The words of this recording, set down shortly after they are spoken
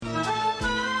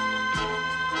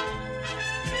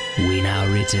We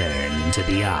now return to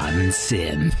Beyond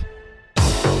Synth.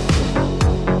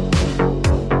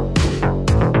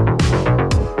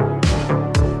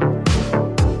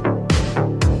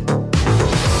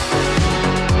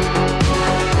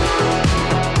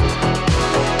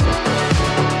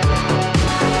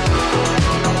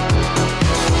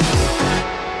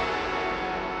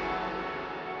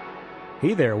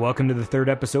 Hey there, welcome to the third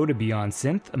episode of Beyond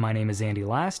Synth. My name is Andy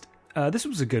Last. This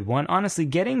was a good one. Honestly,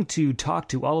 getting to talk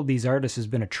to all of these artists has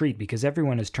been a treat because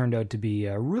everyone has turned out to be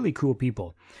really cool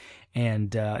people. And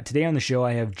today on the show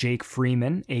I have Jake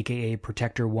Freeman, aka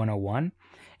Protector 101.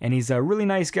 And he's a really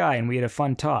nice guy, and we had a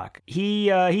fun talk.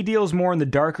 He deals more in the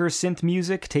darker synth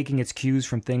music, taking its cues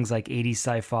from things like 80s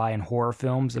sci-fi and horror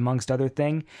films, amongst other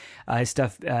things. His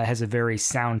stuff has a very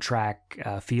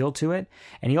soundtrack feel to it,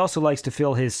 and he also likes to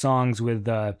fill his songs with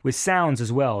sounds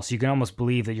as well, so you can almost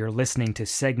believe that you're listening to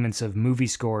segments of movie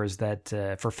scores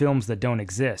that for films that don't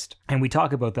exist. And we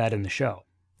talk about that in the show.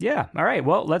 Yeah, all right,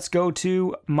 well, let's go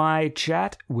to my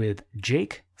chat with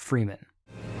Jake Freeman.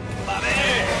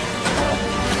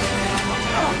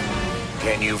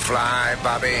 Can you fly,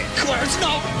 Bobby? Clarence, no!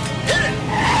 Hit it!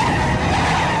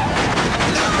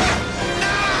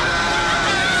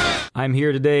 I'm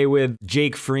here today with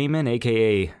Jake Freeman,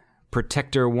 aka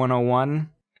Protector 101.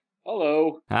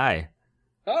 Hello. Hi.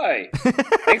 Hi.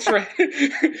 Thanks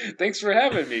for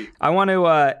having me. I want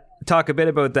to talk a bit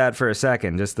about that for a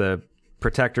second, just the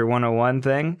Protector 101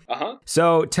 thing. Uh-huh.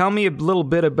 So tell me a little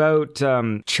bit about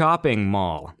Chopping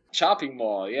Mall. Chopping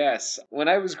Mall, yes. When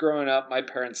I was growing up, my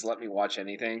parents let me watch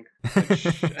anything. Which,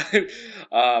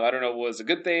 I don't know if it was a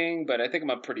good thing, but I think I'm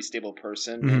a pretty stable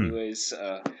person anyways,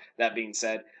 that being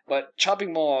said. But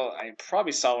Chopping Mall, I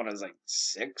probably saw when I was like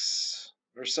 6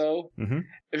 or so. Mm-hmm.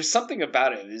 There's something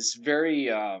about it. It's very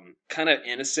kind of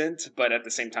innocent, but at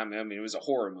the same time, I mean, it was a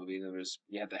horror movie.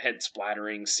 You had the head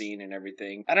splattering scene and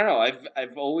everything. I don't know.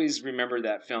 I've always remembered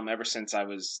that film ever since I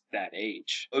was that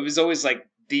age. It was always like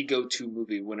the go-to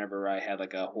movie whenever I had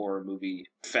like a horror movie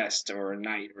fest or a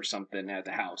night or something at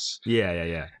the house.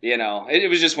 Yeah. You know, it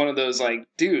was just one of those like,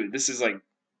 dude, this is like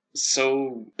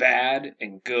so bad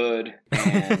and good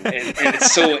and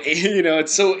it's so, you know,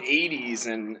 it's so 80s,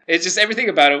 and it's just everything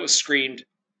about it was screamed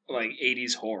like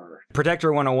 80s horror.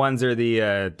 Protector 101s are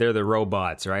they're the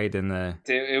robots, right?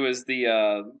 It was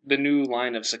the new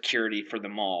line of security for the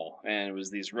mall, and it was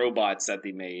these robots that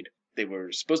they made. They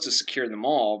were supposed to secure the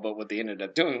mall, but what they ended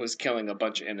up doing was killing a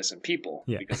bunch of innocent people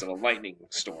because of a lightning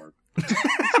storm.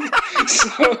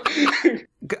 So,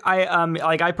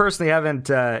 I personally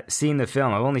haven't seen the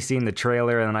film. I've only seen the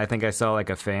trailer, and then I think I saw like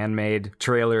a fan-made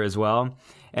trailer as well.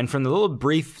 And from the little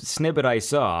brief snippet I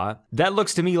saw, that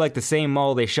looks to me like the same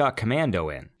mall they shot Commando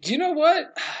in. You know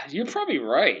what? You're probably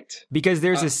right. Because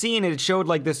there's a scene, and it showed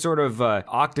like this sort of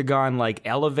octagon like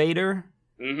elevator.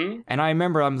 Mm-hmm. And I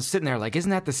remember I'm sitting there like,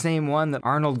 isn't that the same one that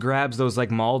Arnold grabs those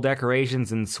like mall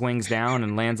decorations and swings down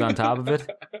and lands on top of it?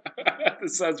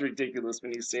 This sounds ridiculous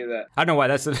when you say that. I don't know why.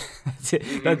 That's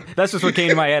just what came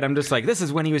to my head. I'm just like, this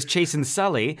is when he was chasing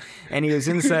Sully, and he was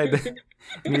inside,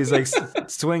 and he was like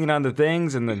swinging on the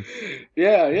things, and then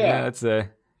yeah, that's a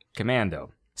Commando.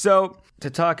 So to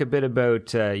talk a bit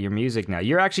about your music now,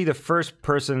 you're actually the first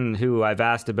person who I've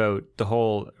asked about the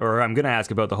whole, or I'm going to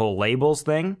ask about the whole labels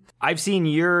thing. I've seen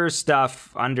your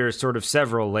stuff under sort of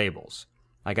several labels.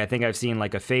 Like I think I've seen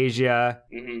like Aphasia,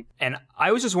 and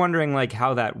I was just wondering like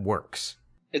how that works.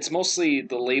 It's mostly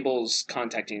the labels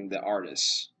contacting the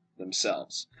artists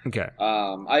themselves. Okay.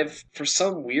 I've, for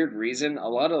some weird reason, a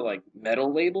lot of like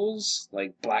metal labels,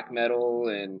 like black metal,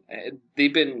 and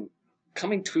they've been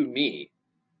coming to me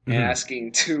and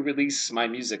asking to release my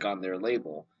music on their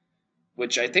label,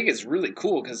 which I think is really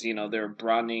cool because, you know, they're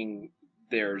broadening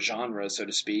their genre, so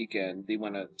to speak, and they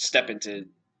want to step into,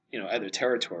 you know, other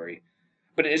territory.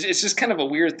 But it's just kind of a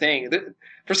weird thing.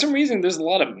 For some reason, there's a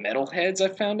lot of metalheads I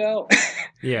found out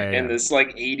in this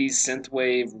like 80s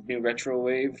synthwave, new retro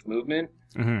wave movement.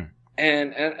 Mm-hmm.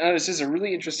 And it's just a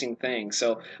really interesting thing.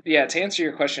 So, yeah, to answer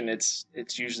your question, it's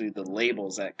usually the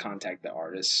labels that contact the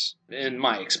artists, in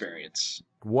my experience.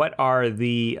 What are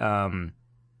the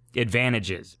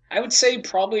advantages? I would say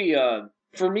probably,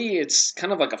 for me, it's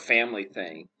kind of like a family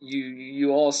thing.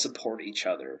 You all support each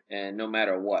other, and no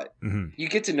matter what. You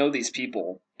get to know these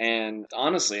people, and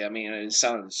honestly, I mean, it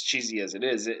sounds cheesy as it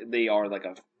is, they are like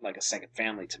a second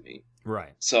family to me.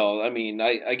 Right. So, I mean,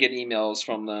 I get emails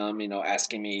from them, you know,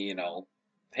 asking me, you know,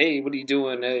 hey, what are you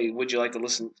doing? Hey, would you like to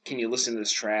listen? Can you listen to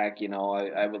this track? You know,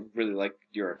 I would really like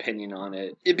your opinion on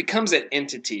it. It becomes an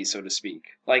entity, so to speak.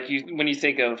 Like when you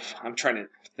think of, I'm trying to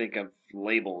think of,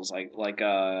 labels like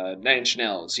Nine Inch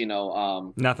Nails,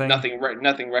 Nothing.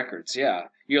 Nothing Records. Yeah,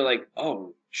 you're like,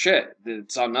 oh shit,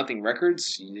 it's on Nothing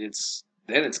Records. It's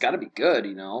got to be good,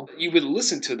 You would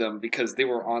listen to them because they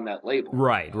were on that label.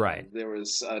 Right. There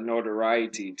was a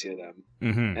notoriety to them,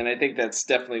 and I think that's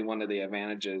definitely one of the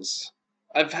advantages.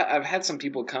 I've had some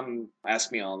people come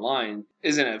ask me online,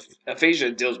 isn't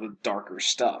aphasia deals with darker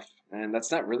stuff? And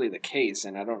that's not really the case,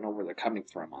 and I don't know where they're coming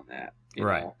from on that.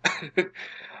 Right.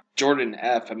 Jordan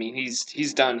F. I mean,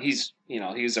 he's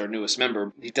our newest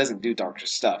member. He doesn't do darker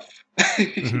stuff,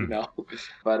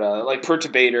 But like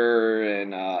Perturbator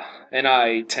and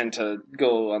I tend to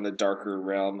go on the darker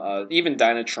realm. Even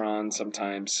Dynatron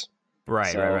sometimes.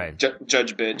 Right.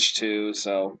 Judge Bitch too.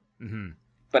 So. Mm-hmm.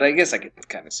 But I guess I could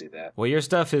kind of see that. Well, your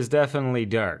stuff is definitely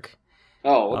dark.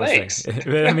 Oh, well, thanks.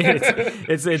 But I mean,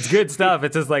 it's good stuff.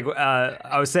 It's just like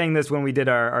I was saying this when we did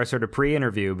our sort of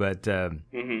pre-interview, but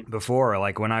before,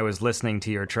 like when I was listening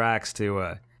to your tracks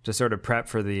to sort of prep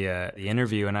for the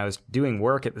interview, and I was doing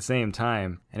work at the same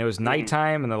time, and it was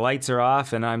nighttime, and the lights are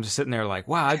off, and I'm just sitting there like,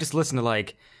 wow, I just listened to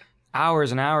like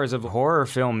hours and hours of horror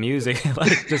film music,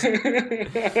 like just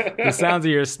the sounds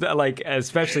of your like,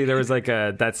 especially there was like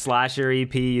that slasher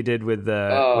EP you did with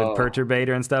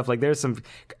Perturbator and stuff. Like there's some.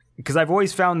 Because I've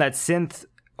always found that synth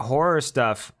horror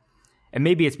stuff, and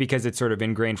maybe it's because it's sort of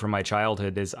ingrained from my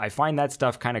childhood, is I find that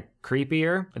stuff kind of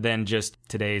creepier than just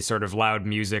today's sort of loud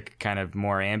music, kind of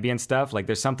more ambient stuff. Like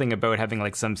there's something about having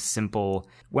like some simple,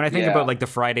 when I think about like the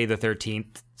Friday the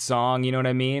 13th song, you know what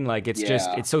I mean? Like it's just,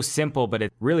 it's so simple, but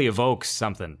it really evokes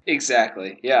something.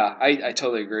 Exactly. Yeah, I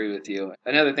totally agree with you.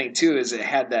 Another thing too is it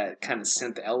had that kind of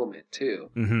synth element too,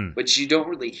 which you don't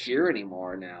really hear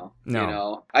anymore now.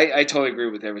 No. I totally agree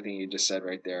with everything you just said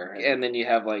right there. And then you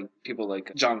have like people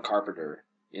like John Carpenter,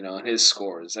 and his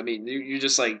scores. I mean, you're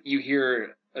just like, you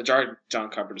hear a John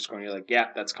Carpenter score and you're like, yeah,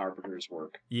 that's Carpenter's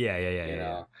work. Yeah.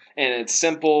 And it's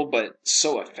simple, but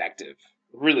so effective.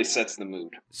 Really sets the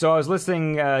mood. So I was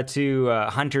listening to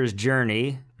Hunter's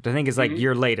Journey, which I think is like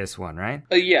your latest one, right?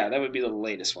 Yeah, that would be the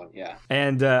latest one, yeah.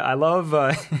 And I love,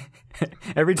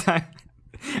 every time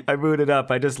I boot it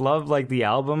up, I just love like the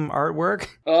album artwork.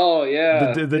 Oh,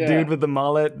 yeah. The dude with the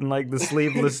mullet and like the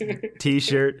sleeveless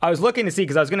t-shirt. I was looking to see,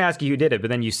 because I was going to ask you who did it, but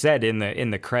then you said in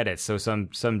the credits, so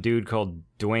some dude called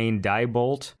Dwayne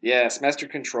Diebolt. Yes, Master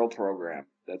Control Program.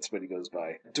 That's what he goes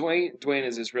by. Dwayne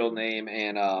is his real name,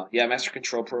 and Master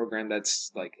Control Program,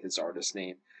 that's like his artist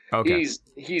name. Okay.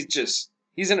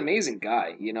 He's an amazing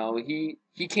guy.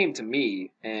 He came to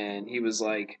me and he was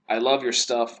like, I love your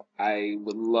stuff. I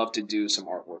would love to do some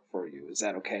artwork for you. Is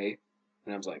that okay?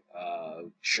 And I was like,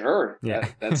 sure. Yeah.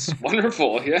 That's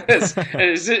wonderful. Yes. And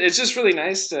it's just really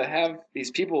nice to have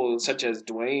these people such as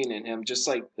Dwayne and him, just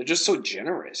like, they're just so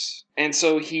generous. And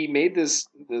so he made this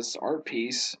art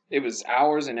piece. It was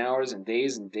hours and hours and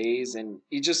days, and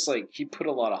he put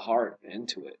a lot of heart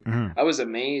into it. Mm-hmm. I was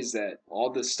amazed at all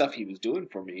the stuff he was doing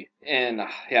for me. And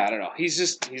I don't know. He's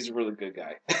a really good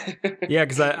guy. Yeah,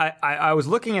 because I was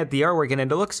looking at the artwork, and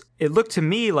it looked to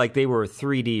me like they were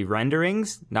 3D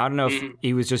renderings. Now, I don't know if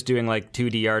he was just doing like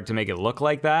 2D art to make it look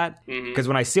like that. Because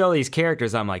when I see all these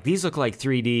characters, I'm like, these look like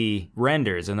 3D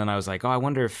renders. And then I was like, oh, I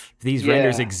wonder if these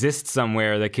renders exist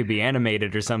somewhere that could be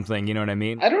animated or something. You know what I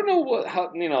mean? I don't know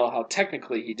how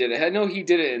technically he did it. I know he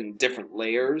did it in different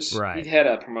layers. Right. He had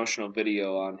a promotional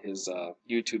video on his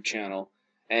YouTube channel,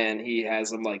 and he has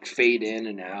them like fade in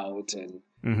and out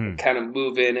and kind of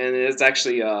move in. And it's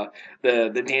actually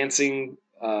the dancing.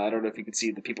 I don't know if you could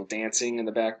see the people dancing in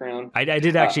the background. I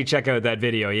did actually check out that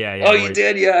video. Yeah. Oh, you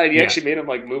did? Yeah. And you actually made them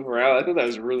like move around. I thought that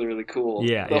was really, really cool.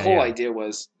 Yeah. The whole idea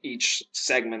was each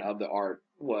segment of the art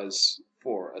was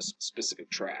for a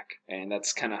specific track, and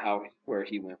that's kind of where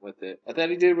he went with it. I thought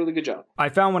he did a really good job. I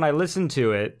found when I listened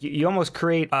to it, you almost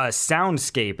create a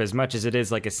soundscape as much as it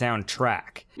is like a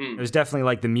soundtrack. There's definitely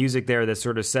like the music there that's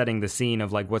sort of setting the scene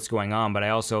of like what's going on, but I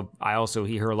also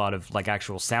hear a lot of like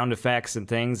actual sound effects and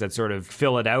things that sort of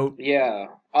fill it out. Yeah,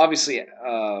 obviously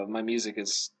my music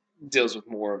deals with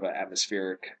more of an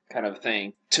atmospheric kind of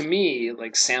thing. To me,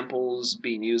 like samples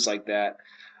being used like that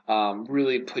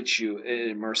really it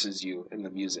immerses you in the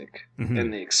music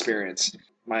and the experience.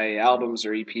 My albums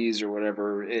or EPs or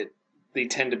whatever, they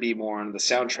tend to be more on the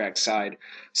soundtrack side.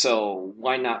 So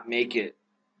why not make it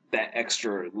that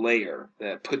extra layer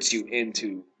that puts you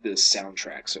into this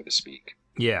soundtrack, so to speak?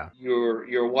 Yeah.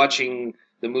 You're watching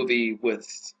the movie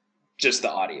with just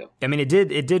the audio. I mean, it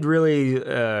did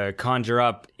really conjure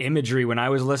up imagery when I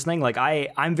was listening. Like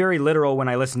I'm very literal when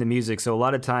I listen to music, so a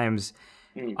lot of times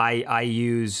I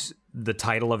use the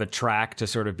title of a track to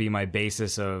sort of be my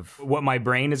basis of what my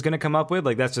brain is going to come up with.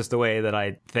 Like, that's just the way that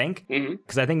I think.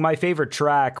 Because I think my favorite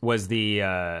track was the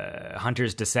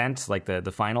Hunter's Descent, like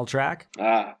the final track.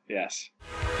 Ah, yes.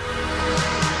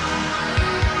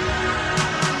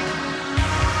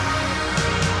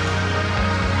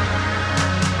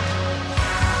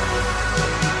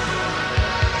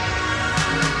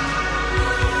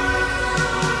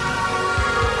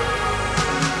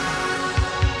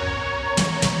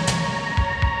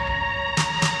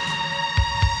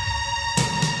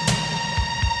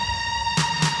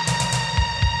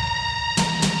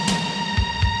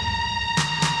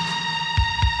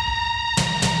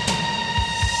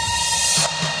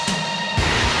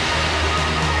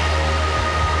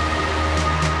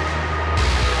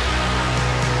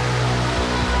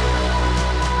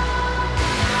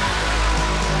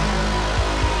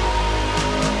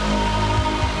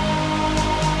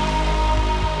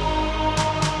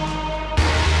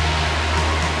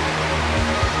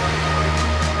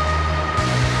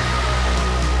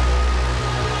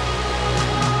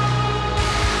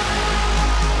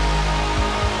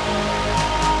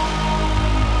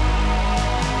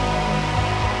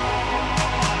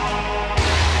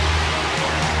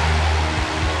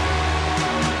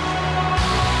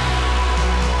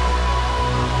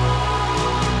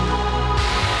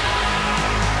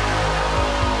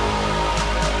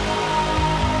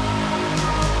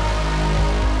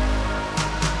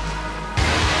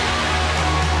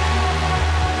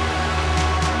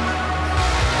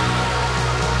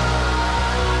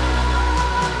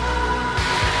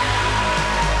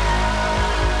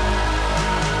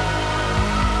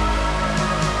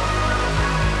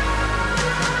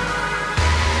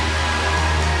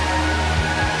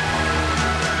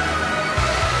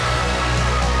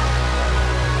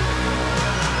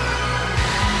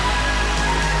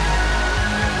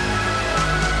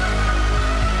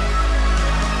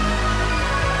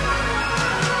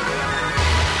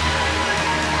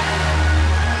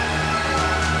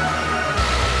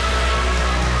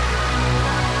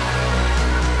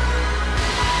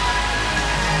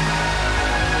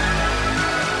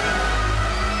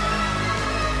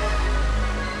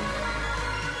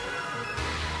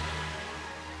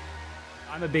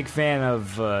 I'm a big fan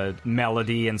of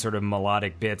melody and sort of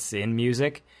melodic bits in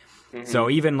music. So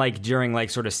even like during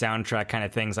like sort of soundtrack kind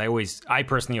of things, I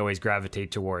personally always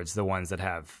gravitate towards the ones that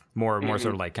have more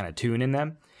sort of like kind of tune in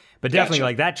them. But definitely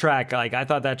like that track, like I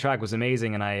thought that track was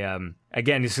amazing. And I,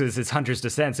 again, it's Hunter's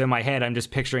Descent. So in my head, I'm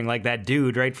just picturing like that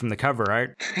dude right from the cover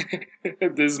art.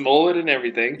 This mullet and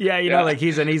everything. Yeah, you know, like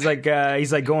he's like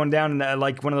going down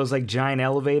like one of those like giant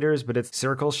elevators, but it's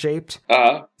circle shaped.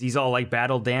 He's all like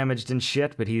battle damaged and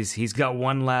shit, but he's got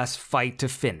one last fight to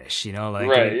finish, you know, like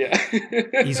right,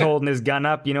 yeah. He's holding his gun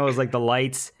up, you know, as like the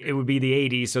lights. It would be the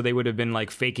 80s, so they would have been like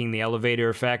faking the elevator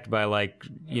effect by like,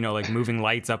 you know, like moving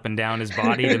lights up and down his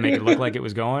body to make it look like it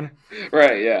was going.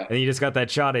 Right, yeah. And you just got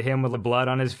that shot of him with the blood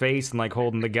on his face and like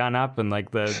holding the gun up and like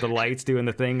the lights doing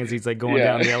the thing as he's like going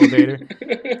down the elevator.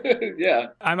 Yeah.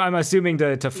 I'm assuming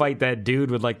to fight that dude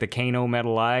with like the Kano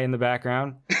metal eye in the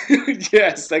background.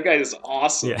 Yes, that guy is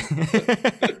awesome. Yeah.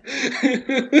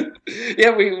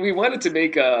 Yeah, we wanted to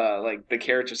make like the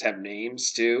characters have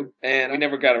names too, and we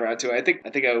never got around to it. I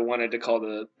think I wanted to call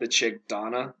the chick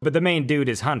Donna. But the main dude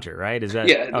is Hunter, right? Is that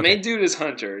the main dude is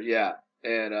Hunter, yeah.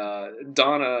 And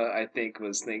Donna, I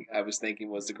was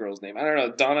thinking was the girl's name. I don't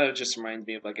know. Donna just reminds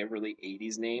me of like a really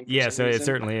 80s name. Yeah, so it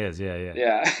certainly is. Yeah.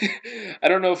 Yeah. I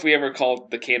don't know if we ever called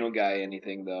the Kano guy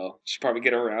anything though. Should probably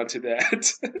get around to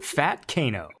that. Fat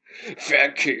Kano.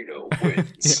 Fat Kano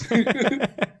wins.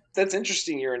 That's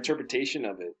interesting, your interpretation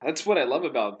of it. That's what I love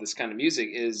about this kind of music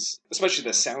is, especially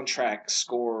the soundtrack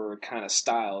score kind of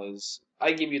style, is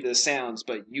I give you the sounds,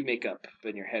 but you make up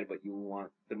in your head what you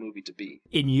want the movie to be.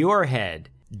 In your head,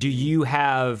 do you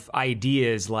have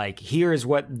ideas like, here's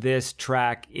what this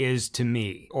track is to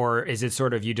me? Or is it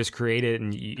sort of you just create it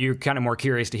and you're kind of more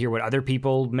curious to hear what other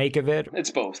people make of it?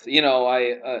 It's both. You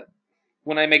know,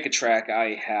 when I make a track,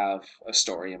 I have a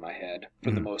story in my head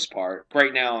for the most part.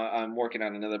 Right now, I'm working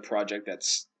on another project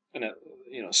that's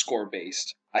score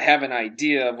based. I have an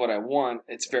idea of what I want.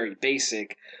 It's very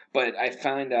basic, but I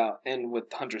find out, and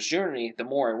with Hunter's Journey, the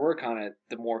more I work on it,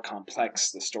 the more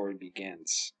complex the story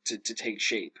begins to take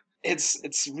shape.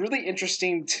 It's really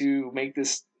interesting to make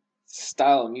this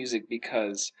style of music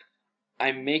because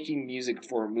I'm making music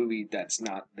for a movie that's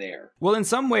not there. Well, in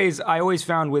some ways, I always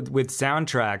found with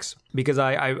soundtracks, because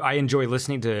I enjoy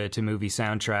listening to movie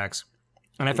soundtracks,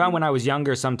 and I found when I was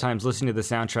younger, sometimes listening to the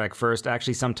soundtrack first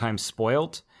actually sometimes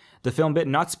spoiled the film bit,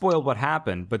 not spoiled what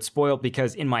happened, but spoiled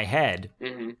because in my head,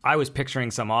 I was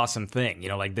picturing some awesome thing,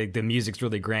 like the music's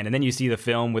really grand. And then you see the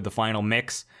film with the final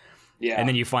mix. Yeah. And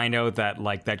then you find out that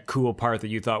like that cool part that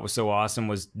you thought was so awesome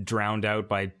was drowned out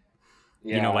by,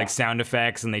 like sound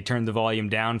effects, and they turned the volume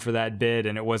down for that bit,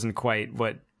 and it wasn't quite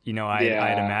what,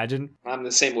 I'd imagined. I'm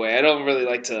the same way. I don't really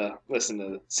like to listen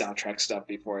to soundtrack stuff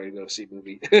before I go see a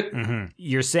movie.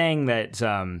 You're saying that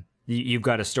you've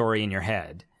got a story in your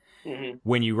head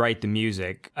when you write the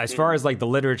music. As far as like the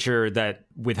literature that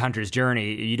with Hunter's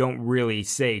Journey, you don't really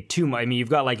say too much. I mean, you've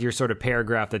got like your sort of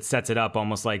paragraph that sets it up,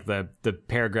 almost like the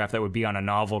paragraph that would be on a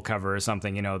novel cover or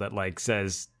something, that like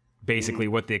says basically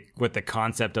what the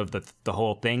concept of the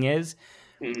whole thing is.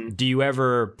 Do you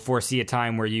ever foresee a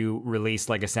time where you release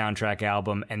like a soundtrack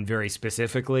album and very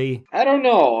specifically? I don't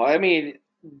know. I mean,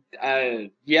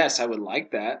 yes, I would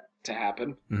like that to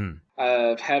happen.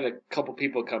 I've had a couple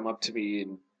people come up to me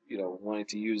and, wanting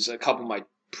to use a couple of my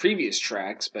previous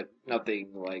tracks, but nothing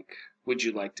like, would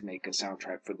you like to make a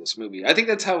soundtrack for this movie? I think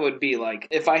that's how it would be. Like,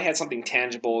 if I had something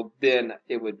tangible, then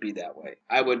it would be that way.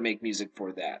 I would make music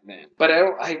for that, man. But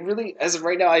I really, as of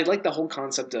right now, I like the whole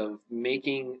concept of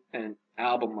making an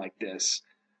album like this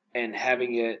and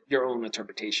having it your own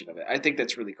interpretation of it. I think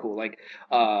that's really cool. Like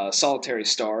Solitary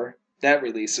Star, that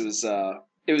release was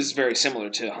it was very similar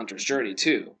to Hunter's Journey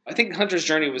too. I think Hunter's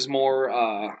Journey was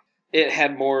more it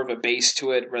had more of a base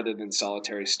to it rather than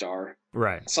Solitary Star.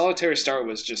 Right. Solitary Star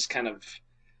was just kind of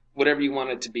whatever you want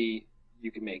it to be, you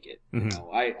can make it.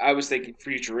 I was thinking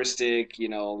futuristic,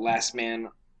 last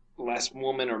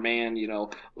woman or man,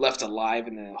 left alive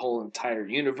in the whole entire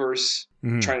universe,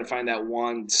 trying to find that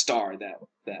one star, that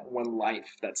one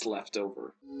life that's left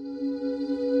over.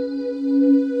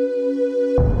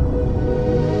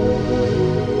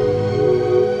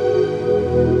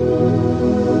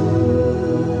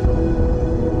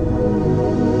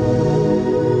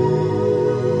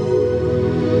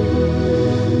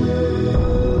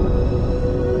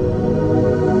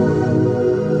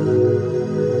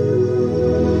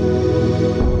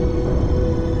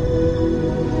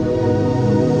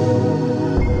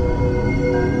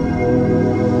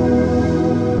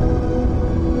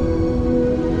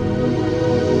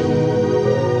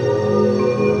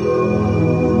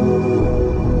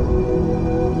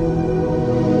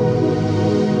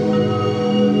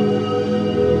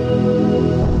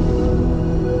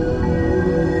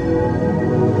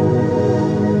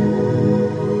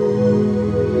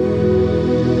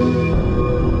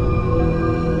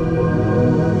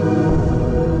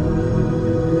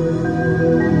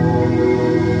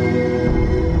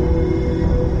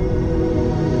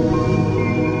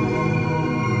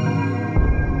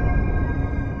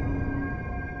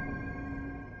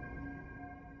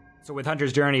 So with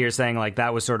Hunter's Journey, you're saying like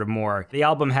that was sort of more, the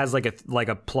album has like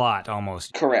a plot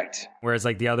almost. Correct. Whereas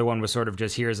like the other one was sort of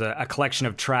just, here's a collection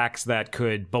of tracks that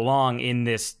could belong in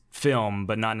this film,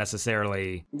 but not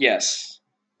necessarily. Yes.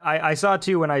 I saw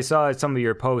too, when I saw some of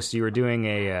your posts, you were doing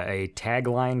a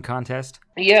tagline contest.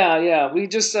 Yeah. We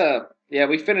just,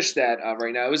 we finished that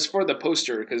right now. It was for the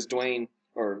poster because Dwayne,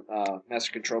 or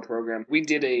Master Control Program, we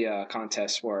did a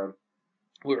contest where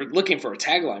we were looking for a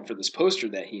tagline for this poster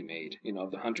that he made, of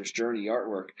the Hunter's Journey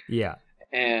artwork. Yeah.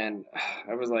 And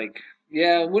I was like,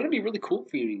 yeah, wouldn't it be really cool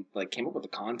if you came up with a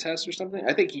contest or something?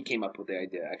 I think he came up with the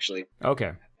idea, actually.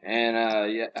 Okay. And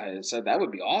I said that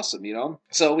would be awesome,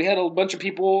 So we had a bunch of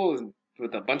people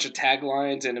with a bunch of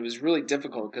taglines, and it was really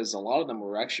difficult because a lot of them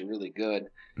were actually really good.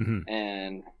 Mm-hmm.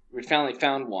 And we finally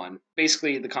found one.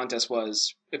 Basically, the contest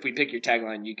was, if we pick your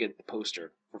tagline, you get the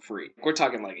poster for free. We're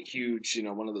talking like a huge,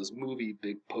 one of those movie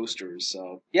big posters.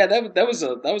 So yeah, that was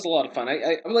a lot of fun.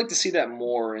 I would like to see that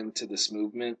more into this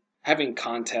movement, having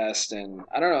contests, and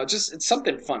I don't know, it's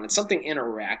something fun. It's something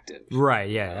interactive. Right.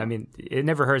 Yeah. I mean, it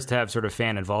never hurts to have sort of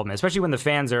fan involvement, especially when the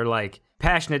fans are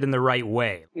passionate in the right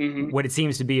way. Mm-hmm. What it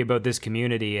seems to be about this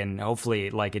community, and hopefully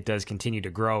it does continue to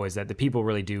grow, is that the people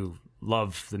really do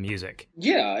love the music.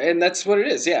 Yeah, and that's what it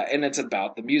is. Yeah, and it's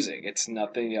about the music. It's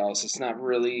nothing else. It's not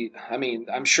really, I mean,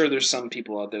 I'm sure there's some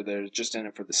people out there that are just in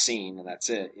it for the scene, and that's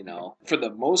it, For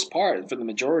the most part, for the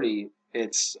majority,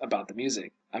 it's about the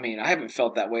music. I mean, I haven't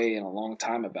felt that way in a long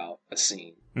time about a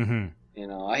scene. Mm-hmm.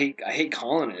 I hate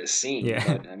calling it a scene,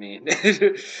 but I mean,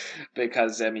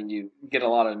 because you get a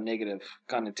lot of negative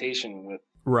connotation with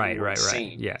right.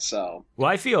 Scene. Yeah. So, well,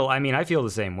 I feel the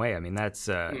same way. I mean, that's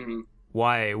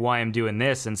why I'm doing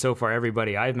this, and so far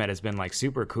everybody I've met has been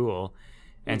super cool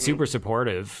and super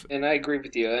supportive. And I agree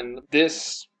with you. And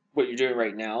this, what you're doing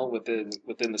right now within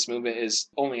this movement, is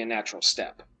only a natural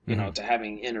step, to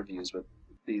having interviews with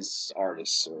these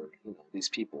artists or these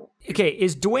people. Okay,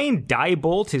 is Dwayne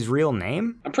Diebolt his real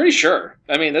name? I'm pretty sure.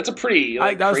 I mean, that's a pretty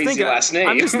crazy last name.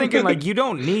 I'm just thinking, like, you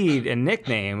don't need a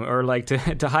nickname or like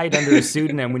to hide under a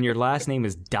pseudonym when your last name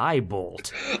is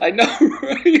Diebolt. I know,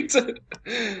 right?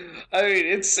 I mean,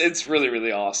 it's really,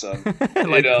 really awesome.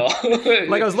 Like,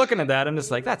 Like I was looking at that, I'm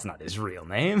just like, that's not his real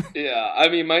name. Yeah, I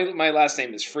mean, my last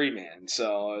name is Freeman,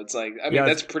 so it's like, I mean,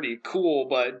 that's pretty cool,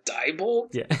 but Diebolt?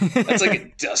 Yeah. That's like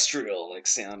industrial, like,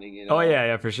 sounding, Oh,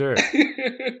 yeah, for sure.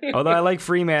 Although I like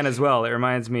Freeman as well. It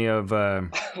reminds me of...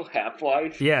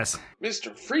 Half-Life? Yes.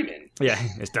 Mr. Freeman. Yeah,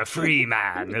 Mr.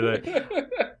 Freeman.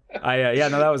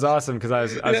 That was awesome, because I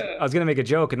was going to make a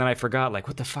joke, and then I forgot, like,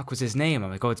 what the fuck was his name?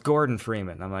 I'm like, oh, it's Gordon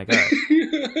Freeman. I'm like, all right.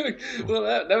 Well,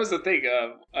 that was the thing.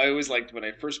 I always liked when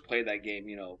I first played that game,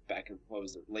 back in, what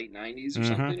was it, late 90s or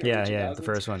something? Mm-hmm. Yeah, the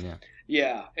first one, yeah.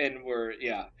 Yeah,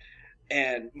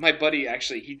 and my buddy,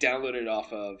 actually, he downloaded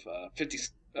off of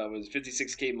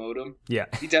 56K modem. Yeah.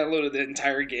 He downloaded the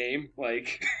entire game,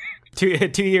 like... 2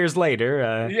 years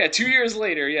later. 2 years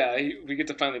later, we get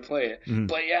to finally play it. Mm-hmm.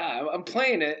 But yeah, I'm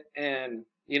playing it, and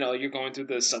you're going through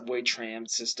the subway tram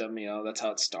system. That's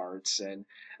how it starts, and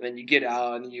then you get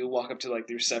out and you walk up to like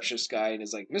the receptionist guy, and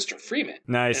it's like, Mr. Freeman.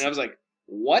 Nice. And I was like,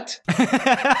 what?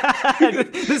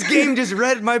 This game just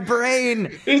read my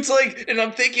brain. It's like, and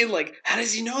I'm thinking, like, how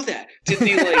does he know that? Did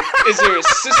he, like, is there a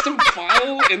system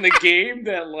file in the game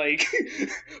that, like,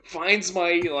 finds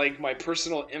my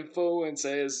personal info and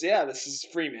says, yeah, this is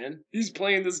Freeman. He's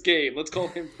playing this game. Let's call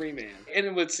him Freeman.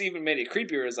 And what's even made it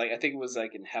creepier is, like, I think it was,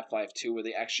 like, in Half-Life 2 where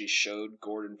they actually showed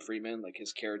Gordon Freeman, like,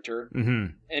 his character. Mm-hmm.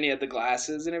 And he had the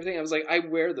glasses and everything. I was like, I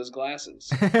wear those glasses.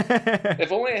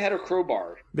 If only I had a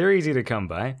crowbar. They're easy to come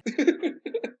by.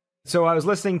 So I was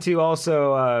listening to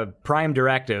also Prime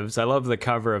Directives. I love the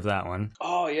cover of that one.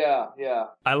 Oh, yeah.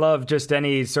 I love just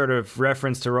any sort of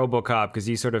reference to RoboCop, because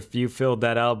you filled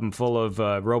that album full of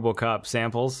RoboCop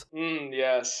samples.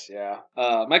 Yes, yeah.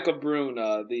 Michael Brune,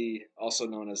 the also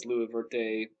known as Louis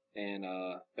Verte and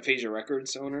Aphasia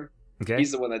Records owner. Okay.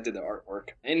 He's the one that did the artwork.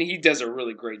 And he does a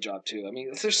really great job, too. I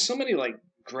mean, there's so many, like,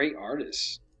 great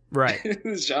artists. Right. In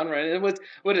this genre. And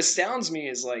what astounds me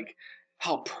is, like,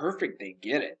 how perfect they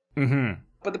get it. Mm-hmm.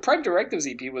 But the Prime Directives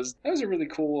EP was a really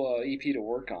cool EP to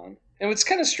work on. And what's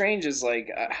kind of strange is, like,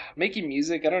 making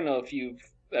music, I don't know if you've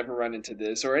ever run into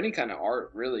this, or any kind of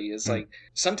art, really, is, like,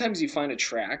 sometimes you find a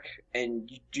track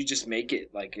and you just make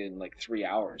it, like, in, like, 3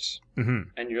 hours. Mm-hmm.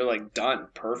 And you're, like, done.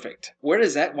 Perfect.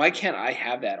 Why can't I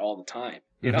have that all the time?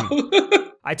 You know?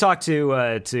 I talked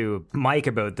to Mike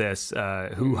about this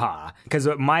hoo-ha, because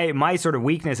my sort of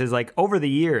weakness is, like, over the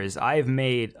years I've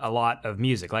made a lot of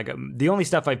music. Like, the only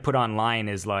stuff I put online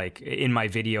is, like, in my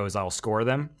videos I'll score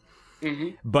them. Mm-hmm.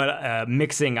 But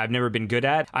mixing I've never been good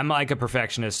at. I'm like a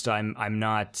perfectionist. I'm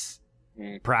not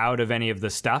proud of any of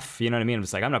the stuff. You know what I mean? I'm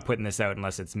just like, I'm not putting this out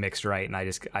unless it's mixed right, and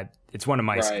it's one of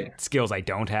my skills I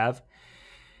don't have.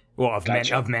 Well, of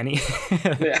many.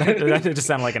 That just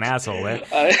sounded like an asshole. Eh?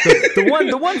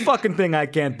 The one fucking thing I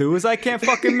can't do is I can't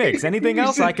fucking mix. Anything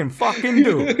else I can fucking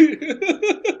do.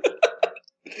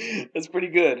 That's pretty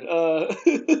good.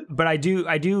 But I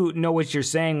do know what you're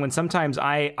saying when sometimes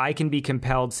I can be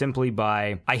compelled simply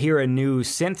by, I hear a new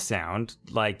synth sound,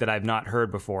 like, that I've not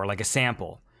heard before, like a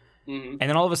sample. Mm-hmm. And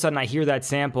then all of a sudden I hear that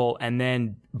sample and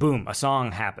then boom, a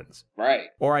song happens. Right.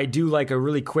 Or I do like a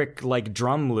really quick, like,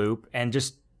 drum loop, and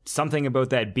just something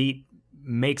about that beat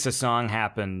makes a song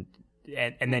happen,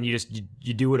 and then you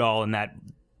do it all in that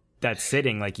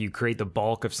sitting, like, you create the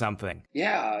bulk of something.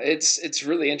 Yeah, it's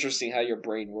really interesting how your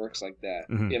brain works like that,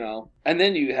 And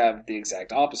then you have the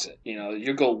exact opposite.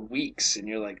 You go weeks and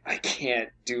you're like, I can't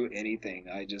do anything.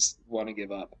 I just want to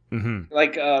give up. Mm-hmm.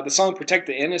 Like the song "Protect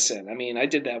the Innocent." I mean, I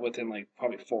did that within, like,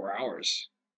 probably 4 hours.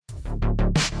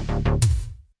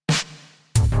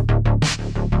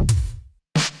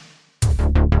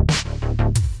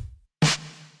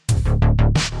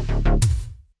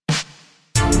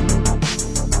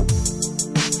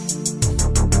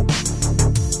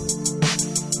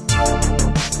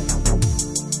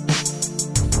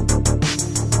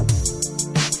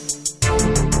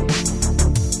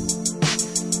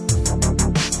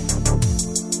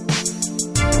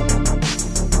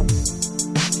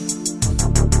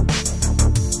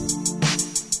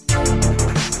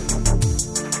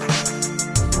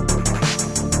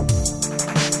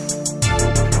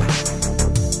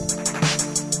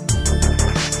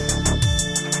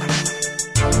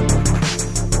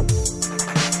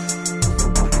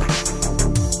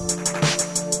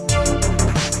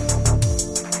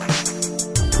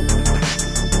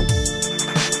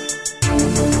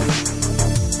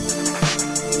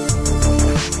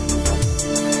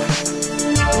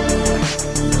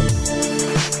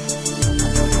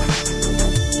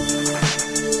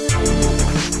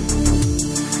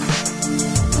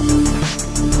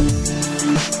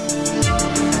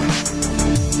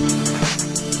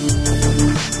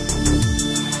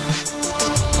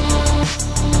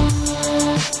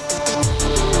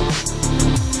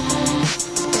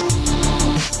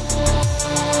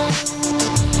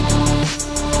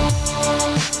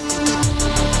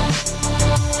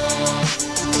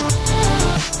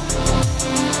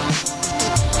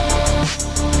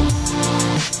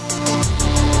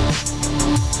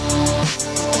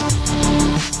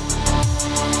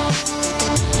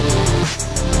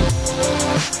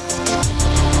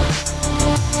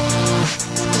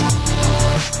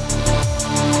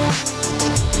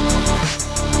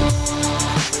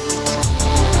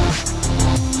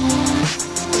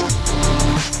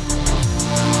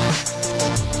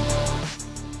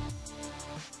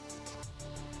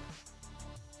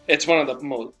 it's one of the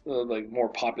most more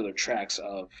popular tracks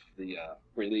of the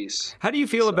release. How do you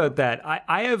feel about that?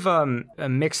 I have a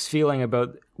mixed feeling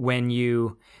about when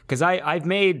you, because I've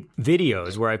made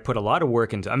videos where I put a lot of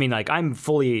work into. I mean, like I'm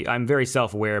very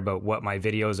self-aware about what my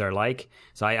videos are like,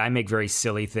 so I make very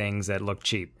silly things that look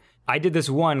cheap. I did this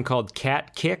one called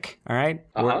Cat Kick, all right?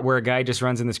 Where a guy just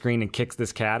runs in the screen and kicks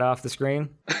this cat off the screen.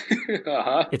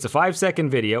 It's a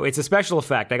 5-second video. It's a special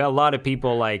effect. I got a lot of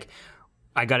people like,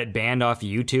 I got it banned off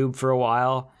YouTube for a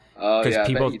while. Oh, yeah,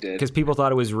 people, I bet you did. Because people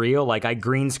thought it was real. Like, I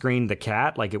green screened the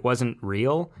cat, like it wasn't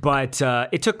real. But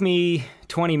it took me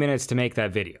 20 minutes to make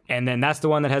that video. And then that's the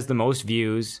one that has the most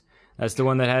views. That's the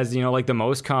one that has, like the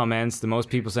most comments, the most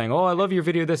people saying, oh, I love your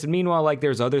video, this. And meanwhile, like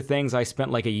there's other things I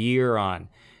spent like a year on.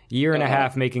 Year and a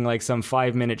half making like some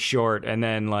 5-minute short, and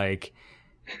then like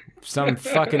some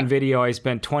fucking video I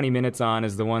spent 20 minutes on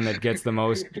is the one that gets the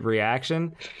most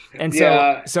reaction. And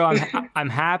so I'm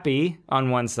happy on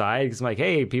one side because I'm like,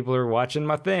 hey, people are watching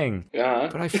my thing.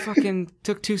 But I fucking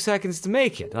took 2 seconds to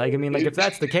make it. Like, I mean, like if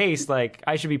that's the case, like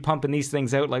I should be pumping these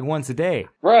things out like once a day.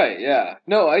 Right, yeah.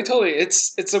 No, I totally,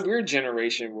 it's a weird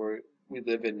generation where we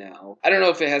live in now. I don't know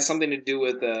if it has something to do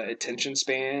with attention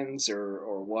spans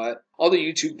or what. All the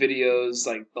YouTube videos,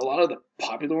 like a lot of the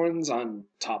popular ones on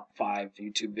top 5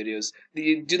 YouTube videos,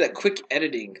 they do that quick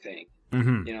editing thing.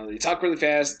 Mm-hmm. They talk really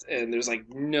fast and there's like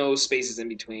no spaces in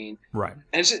between. Right.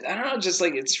 And it's just, I don't know, just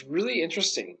like it's really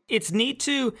interesting. It's neat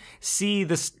to see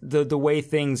the way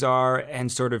things are and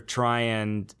sort of try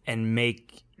and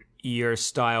make your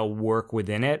style work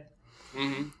within it.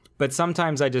 Mm-hmm. But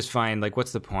sometimes I just find like,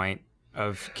 what's the point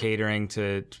of catering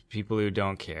to people who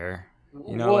don't care?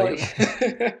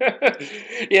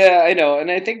 Yeah, I know. And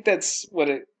I think that's what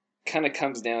it kind of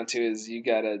comes down to is you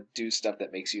got to do stuff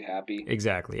that makes you happy.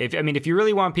 Exactly. If you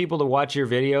really want people to watch your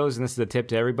videos, and this is a tip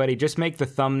to everybody, just make the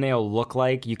thumbnail look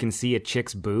like you can see a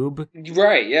chick's boob.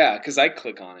 Right, yeah, because I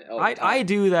click on it. I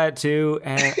do that too,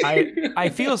 and I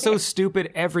feel so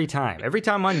stupid every time. Every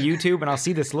time on YouTube, and I'll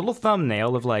see this little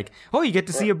thumbnail of like, oh, you get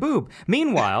to see a boob.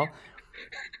 Meanwhile,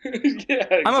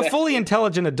 exactly. I'm a fully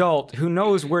intelligent adult who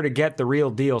knows where to get the real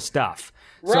deal stuff.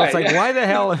 So it's like, why the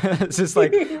hell? It's just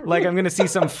like I'm going to see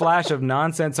some flash of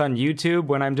nonsense on YouTube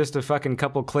when I'm just a fucking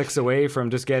couple clicks away from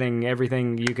just getting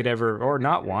everything you could ever or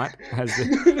not want.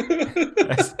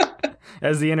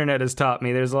 As the internet has taught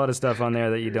me, there's a lot of stuff on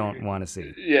there that you don't want to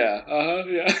see. Yeah,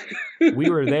 yeah. We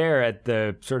were there at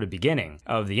the sort of beginning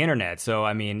of the internet. So,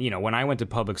 I mean, when I went to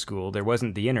public school, there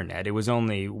wasn't the internet. It was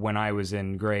only when I was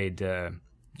in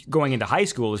going into high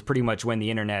school is pretty much when the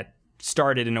internet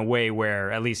started in a way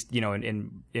where, at least,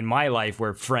 in my life,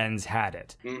 where friends had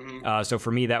it. Mm-hmm. So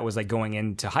for me, that was like going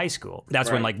into high school.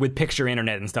 That's when, like, with picture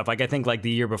internet and stuff, like I think like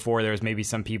the year before there was maybe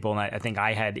some people, and I think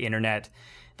I had internet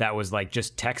that was like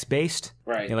just text-based.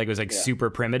 Right. Like it was like super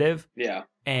primitive. Yeah.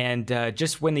 And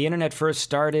just when the internet first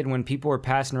started, when people were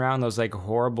passing around those like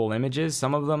horrible images,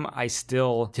 some of them I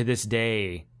still, to this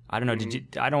day, I don't know.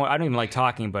 Mm-hmm. I don't even like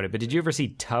talking about it, but did you ever see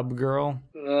Tub Girl?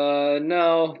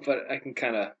 No, but I can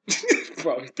kind of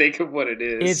probably think of what it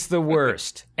is. It's the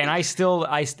worst, and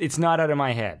it's not out of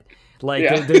my head.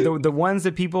 Like the ones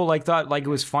that people like thought like it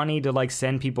was funny to like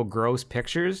send people gross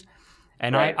pictures.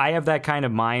 And I have that kind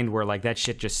of mind where like that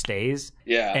shit just stays.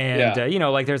 Yeah. And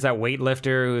like there's that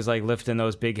weightlifter who's like lifting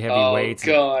those big heavy weights.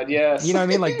 Oh God, yes. You know what I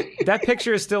mean? Like that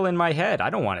picture is still in my head. I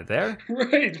don't want it there.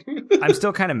 Right. I'm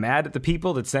still kind of mad at the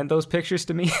people that sent those pictures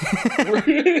to me.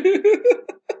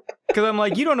 Because I'm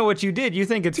like, you don't know what you did. You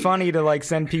think it's funny to like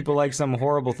send people like some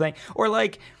horrible thing, or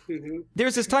like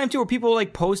there's this time too where people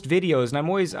like post videos, and I'm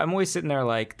always sitting there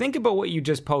like, think about what you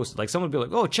just posted. Like someone would be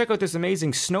like, oh, check out this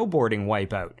amazing snowboarding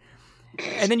wipeout.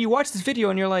 And then you watch this video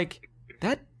and you're like,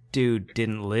 that dude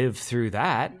didn't live through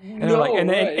that. And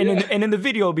in the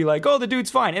video it'll be like, oh, the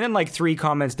dude's fine. And then like 3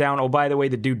 comments down, oh, by the way,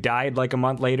 the dude died like a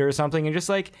month later or something. And just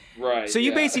like, so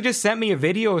you basically just sent me a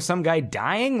video of some guy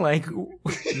dying, like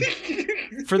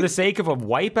for the sake of a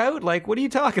wipeout? Like, what are you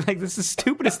talking? Like, this is the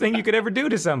stupidest thing you could ever do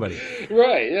to somebody.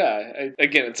 Right, yeah.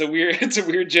 Again, it's a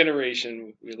weird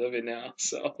generation we live in now,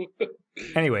 so.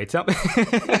 Anyway, tell me.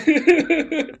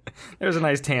 There's a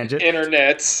nice tangent.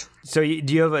 Internet. So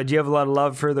do you have a lot of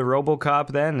love for the RoboCop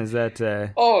then? Is that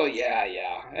Oh, yeah.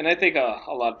 And I think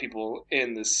a lot of people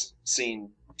in this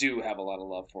scene do have a lot of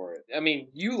love for it. I mean,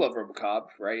 you love RoboCop,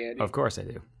 right, Andy? Of course I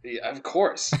do. Yeah, of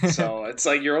course. So it's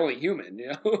like you're only human,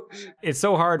 It's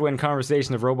so hard when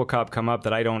conversations of RoboCop come up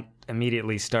that I don't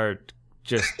immediately start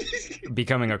just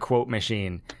becoming a quote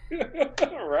machine.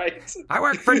 Right. I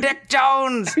work for Dick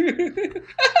Jones.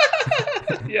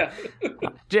 Yeah.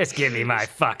 Just give me my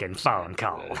fucking phone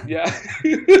call. Yeah.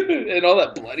 And all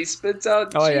that blood he spits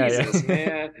out. Oh, Jesus,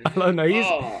 man. No,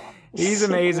 He's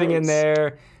amazing in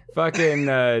there. Fucking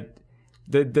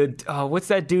what's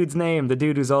that dude's name? The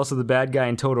dude who's also the bad guy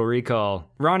in Total Recall.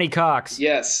 Ronnie Cox.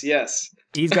 Yes.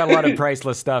 He's got a lot of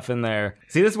priceless stuff in there.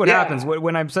 See, this is what happens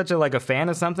when I'm such a fan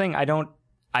of something. I don't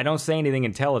say anything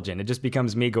intelligent. It just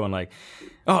becomes me going like,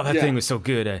 "Oh, that thing was so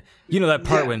good." You know that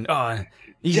part when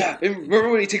remember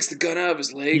when he takes the gun out of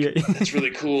his leg? Yeah. That's really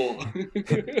cool.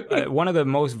 One of the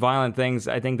most violent things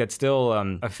I think that still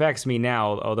affects me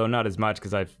now, although not as much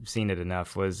because I've seen it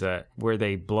enough, was where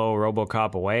they blow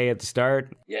RoboCop away at the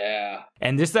start. Yeah.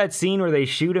 And just that scene where they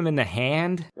shoot him in the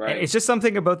hand. Right. It's just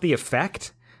something about the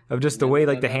effect of just the way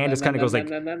the hand just kind of goes like,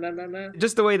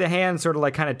 just the way the hand sort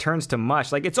of kind of turns to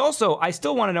mush. Like, it's also, I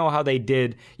still want to know how they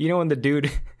did, when the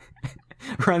dude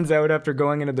runs out after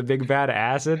going into the big vat of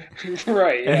acid.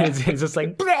 Right, yeah. And it's just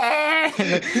like,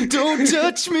 don't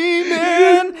touch me,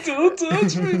 man. Don't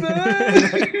touch me,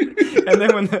 man. And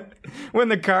then when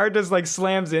the car just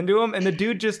slams into him and the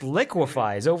dude just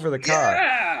liquefies over the car.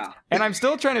 Yeah. And I'm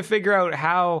still trying to figure out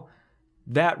how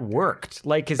that worked.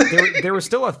 Cause there was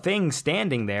still a thing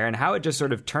standing there, and how it just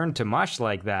sort of turned to mush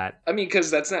like that. I mean, because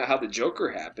that's not how the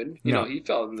Joker happened. You know, he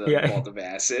fell in the vault of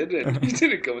acid, and he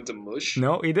didn't go into mush.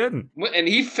 No, he didn't. And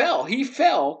he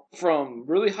fell from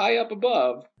really high up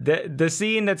above. The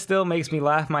scene that still makes me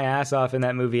laugh my ass off in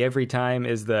that movie every time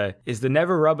is the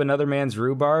never rub another man's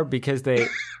rhubarb, because the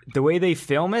way they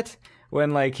film it,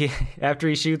 when after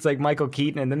he shoots Michael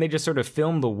Keaton, and then they just sort of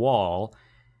film the wall.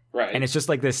 Right. And it's just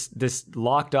this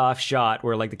locked off shot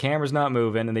where the camera's not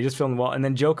moving and they just film the wall, and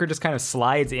then Joker just kind of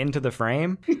slides into the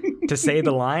frame to say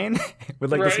the line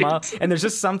with the smile. And there's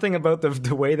just something about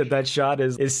the way that shot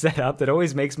is set up that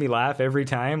always makes me laugh every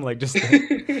time.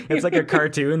 It's like a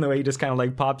cartoon, the way he just kind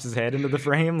of pops his head into the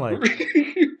frame.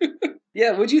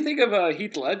 Yeah, what'd you think of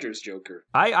Heath Ledger's Joker?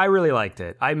 I really liked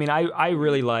it. I mean, I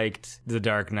really liked The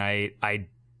Dark Knight. I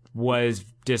was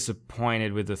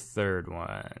disappointed with the third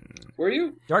one. Were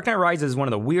you? Dark Knight Rises is one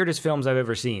of the weirdest films I've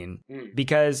ever seen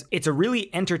because it's a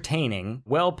really entertaining,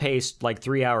 well-paced,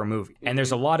 3-hour movie. And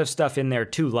there's a lot of stuff in there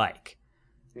to like.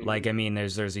 I mean,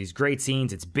 there's these great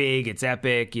scenes. It's big, it's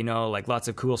epic, lots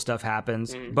of cool stuff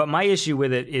happens. But my issue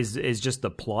with it is just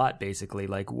the plot, basically.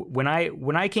 When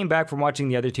I came back from watching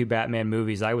the other two Batman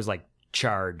movies, I was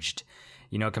charged.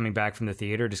 Coming back from the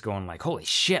theater, just going holy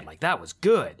shit, that was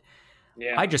good.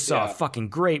 Yeah, I just saw a fucking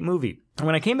great movie. And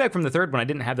when I came back from the third one, I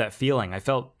didn't have that feeling. I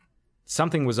felt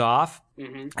something was off.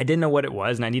 I didn't know what it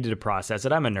was, and I needed to process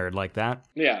it. I'm a nerd like that.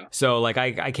 Yeah. So,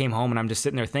 I came home, and I'm just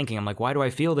sitting there thinking, I'm why do I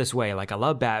feel this way? I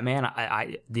love Batman.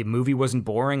 The movie wasn't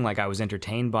boring. I was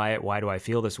entertained by it. Why do I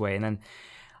feel this way? And then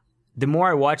the more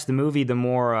I watch the movie, the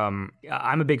more I'm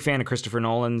a big fan of Christopher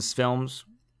Nolan's films.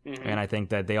 And I think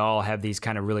that they all have these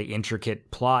kind of really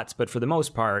intricate plots, but for the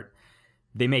most part,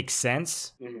 they make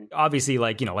sense. Obviously,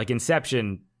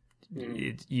 Inception,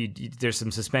 there's some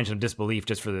suspension of disbelief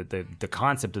just for the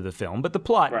concept of the film, but the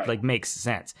plot makes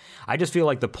sense. I just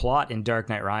feel the plot in Dark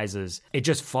Knight Rises, it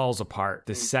just falls apart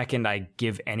the second I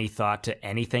give any thought to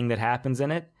anything that happens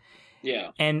in it.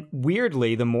 Yeah. And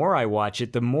weirdly, the more I watch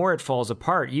it, the more it falls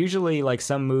apart. Usually,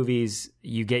 some movies,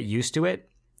 you get used to it.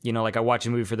 I watch a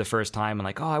movie for the first time and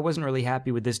I wasn't really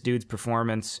happy with this dude's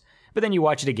performance. But then you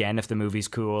watch it again if the movie's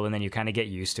cool, and then you kind of get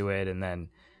used to it, and then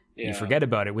you forget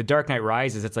about it. With Dark Knight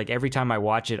Rises, it's every time I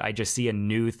watch it, I just see a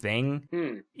new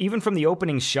thing. Even from the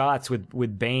opening shots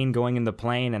with Bane going in the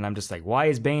plane, and I'm just why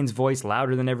is Bane's voice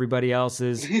louder than everybody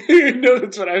else's? No,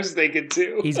 that's what I was thinking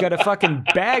too. He's got a fucking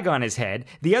bag on his head.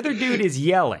 The other dude is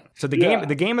yelling. So the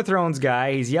Game of Thrones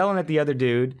guy, he's yelling at the other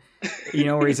dude.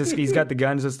 Where he's got the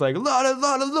guns, just a lot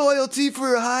of loyalty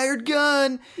for a hired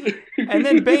gun. And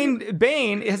then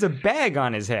Bane has a bag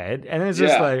on his head, and it's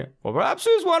just well, perhaps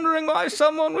he's wondering why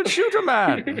someone would shoot a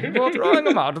man before throwing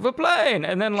him out of a plane.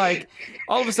 And then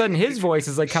all of a sudden his voice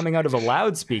is coming out of a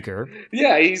loudspeaker.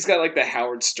 Yeah, he's got the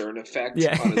Howard Stern effect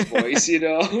on his voice,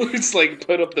 It's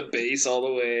put up the bass all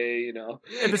the way,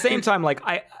 At the same time,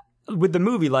 with the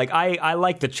movie, I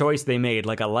like the choice they made.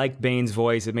 I liked Bane's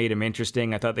voice. It made him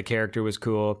interesting. I thought the character was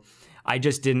cool. I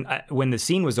just didn't... when the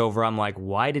scene was over, I'm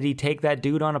why did he take that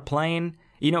dude on a plane?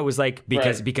 It was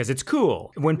because it's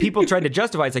cool. When people tried to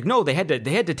justify it, it's no, they had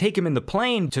to take him in the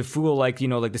plane to fool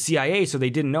the CIA, so they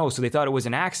didn't know, so they thought it was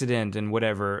an accident and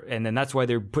whatever. And then that's why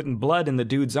they're putting blood in the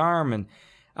dude's arm. And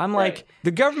I'm like,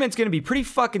 the government's going to be pretty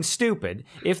fucking stupid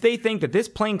if they think that this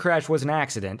plane crash was an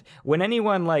accident when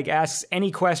anyone, like, asks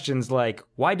any questions like,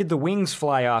 why did the wings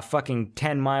fly off fucking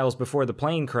 10 miles before the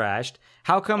plane crashed?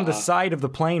 How come the side of the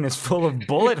plane is full of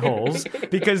bullet holes?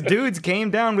 Because dudes came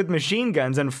down with machine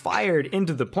guns and fired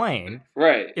into the plane.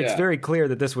 Right. It's very clear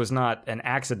that this was not an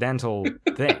accidental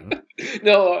thing.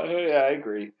 No, I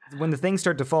agree. When the things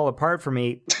start to fall apart for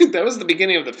me... That was the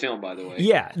beginning of the film, by the way.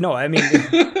 Yeah, no, I mean...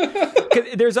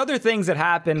 There's other things that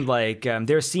happen, like,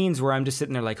 there's scenes where I'm just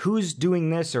sitting there like, who's doing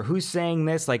this or who's saying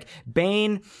this? Like,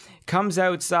 Bane comes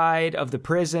outside of the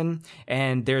prison,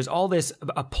 and there's all this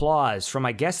applause from,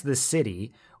 I guess, the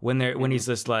city when he's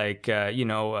just like,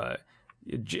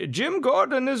 Jim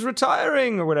Gordon is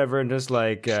retiring or whatever, and just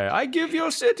like, I give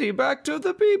your city back to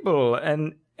the people.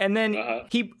 And then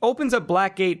he opens up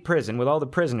Blackgate Prison with all the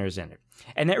prisoners in it.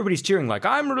 And everybody's cheering like,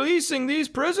 I'm releasing these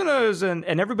prisoners. And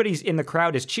everybody's in the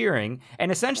crowd is cheering.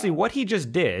 And essentially what he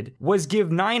just did was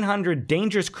give 900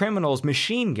 dangerous criminals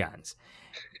machine guns.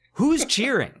 Who's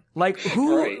cheering? Like,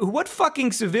 what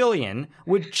fucking civilian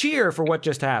would cheer for what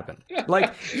just happened?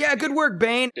 Like, yeah, good work,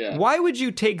 Bane. Yeah. Why would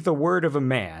you take the word of a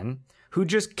man who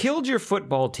just killed your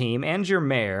football team and your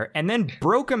mayor and then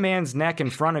broke a man's neck in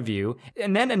front of you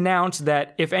and then announced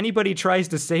that if anybody tries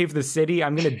to save the city,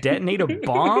 I'm going to detonate a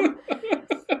bomb?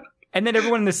 And then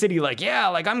everyone in the city like, yeah,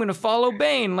 like, I'm going to follow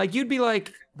Bane. Like, you'd be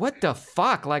like, what the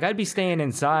fuck? Like, I'd be staying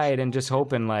inside and just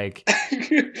hoping, like...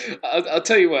 I'll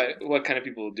tell you what kind of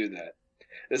people will do that.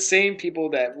 The same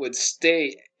people that would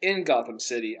stay in Gotham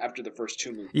City after the first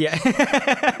 2 movies. Yeah.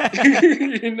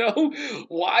 You know?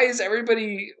 Why is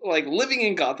everybody, like, living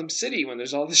in Gotham City when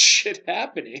there's all this shit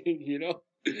happening, you know?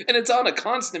 And it's on a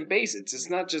constant basis. It's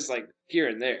not just, like, here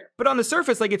and there. But on the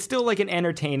surface, like, it's still, like, an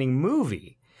entertaining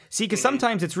movie. See, because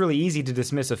sometimes it's really easy to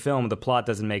dismiss a film, the plot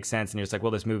doesn't make sense, and you're just like,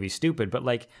 well, this movie's stupid. But,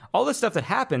 like, all the stuff that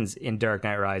happens in Dark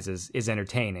Knight Rises is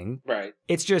entertaining. Right.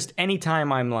 It's just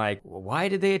anytime I'm like, well, why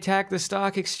did they attack the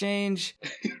stock exchange?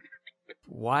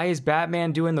 Why is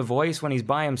Batman doing the voice when he's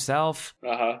by himself?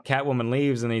 Catwoman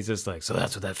leaves, and he's just like, so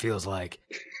that's what that feels like.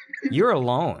 You're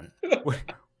alone.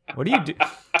 What do you do?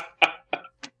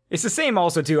 It's the same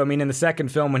also, too. I mean, in the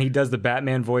second film, when he does the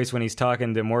Batman voice when he's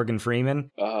talking to Morgan Freeman,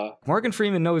 Morgan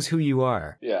Freeman knows who you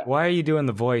are. Yeah. Why are you doing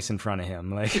the voice in front of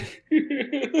him? Like,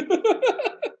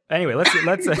 anyway, let's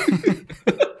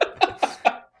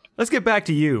let's get back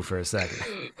to you for a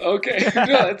second. Okay.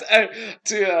 No,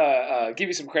 to give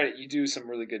you some credit, you do some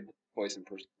really good voice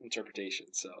interpretation.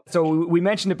 So we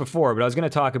mentioned it before, but I was going to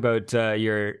talk about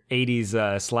your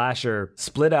 80s slasher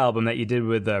split album that you did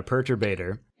with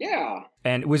Perturbator. Yeah.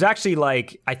 And it was actually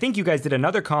like, I think you guys did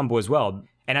another combo as well.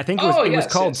 And I think it was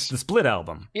called the Split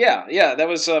Album. Yeah. That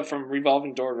was from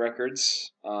Revolving Door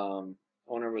Records.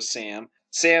 Owner was Sam.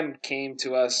 Sam came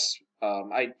to us.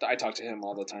 I talk to him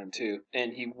all the time too,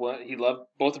 and he loved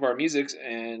both of our musics,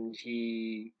 and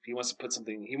he wants to put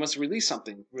something. He wants to release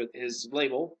something with his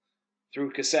label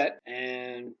through cassette.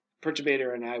 And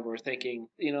Perturbator and I were thinking,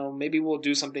 maybe we'll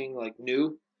do something like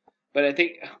new. But I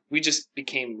think we just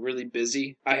became really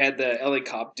busy. I had the LA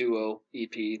Cop Duo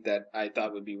EP that I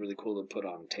thought would be really cool to put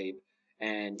on tape.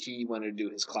 And he wanted to do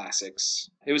his classics.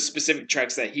 It was specific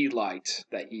tracks that he liked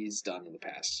that he's done in the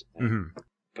past. And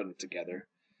put them together.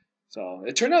 So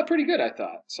it turned out pretty good, I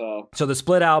thought. So the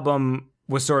Split Album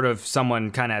was sort of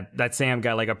someone kind of, that Sam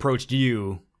guy like approached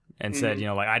you and said,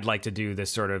 like, I'd like to do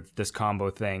this this combo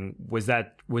thing. Was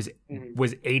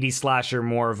 80 Slasher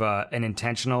more of an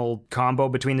intentional combo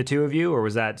between the two of you, or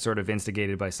was that sort of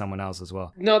instigated by someone else as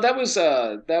well? No, that was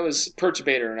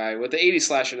Perturbator and I. With the 80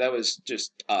 Slasher, that was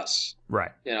just us.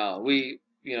 Right.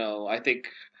 I think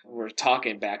we're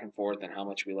talking back and forth on how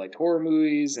much we liked horror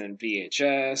movies and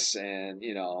VHS, and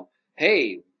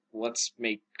hey, let's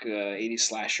make 80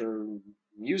 Slasher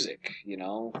music.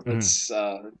 Let's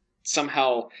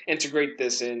somehow integrate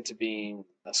this into being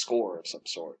a score of some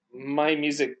sort. My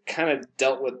music kind of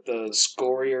dealt with the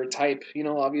scorier type,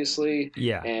 obviously.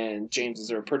 Yeah. And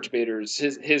James's or Perturbator's,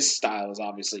 his style is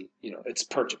obviously, it's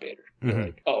Perturbator.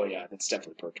 Like, oh yeah, that's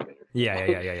definitely Perturbator.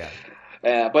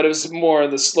 Yeah. But it was more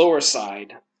the slower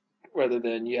side, rather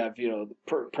than you have,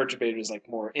 Perturbator is like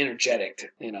more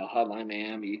energetic, Hotline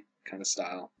Miami kind of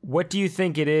style. What do you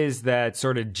think it is that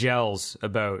sort of gels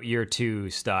about your two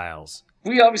styles?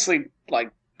 We obviously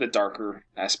like the darker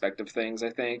aspect of things,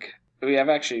 I think. We have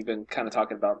actually been kind of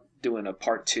talking about doing a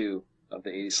part 2 of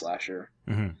the 80s Slasher.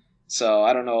 So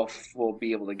I don't know if we'll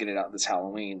be able to get it out this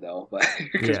Halloween, though, but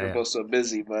because we're both so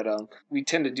busy. But we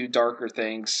tend to do darker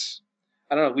things.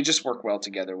 I don't know. We just work well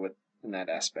together in that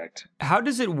aspect. How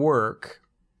does it work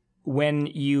when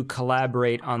you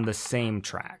collaborate on the same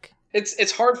track?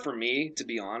 It's hard for me, to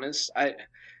be honest.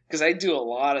 Because I do a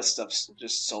lot of stuff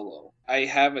just solo. I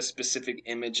have a specific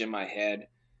image in my head,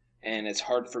 and it's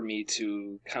hard for me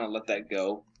to kind of let that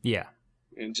go. Yeah.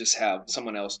 And just have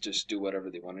someone else just do whatever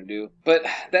they want to do. But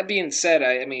that being said,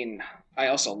 I mean, I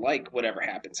also like whatever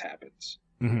happens.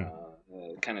 Mm-hmm.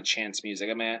 Kind of chance music.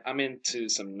 I mean, I'm into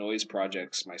some noise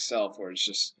projects myself, where it's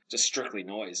just strictly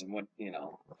noise, and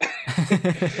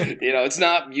it's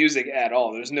not music at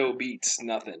all. There's no beats,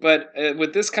 nothing. But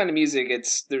with this kind of music,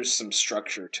 there's some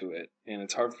structure to it, and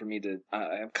it's hard for me to.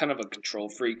 I'm kind of a control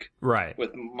freak, right,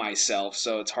 with myself,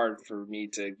 so it's hard for me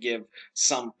to give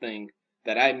something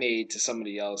that I made to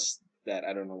somebody else that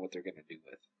I don't know what they're going to do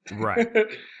with. Right.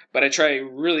 But I try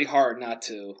really hard not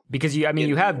to. Because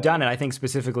you have done it, I think,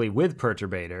 specifically with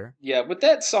Perturbator. Yeah, with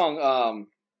that song,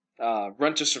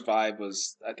 Run to Survive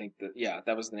was, I think,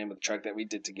 that was the name of the track that we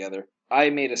did together.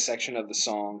 I made a section of the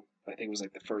song. I think it was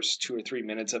like the first 2 or 3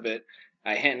 minutes of it.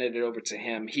 I handed it over to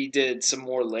him. He did some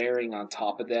more layering on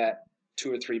top of that,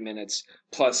 2 or 3 minutes,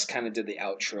 plus kind of did the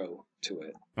outro to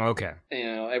it. Okay.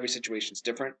 Every situation's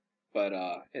different. But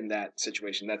in that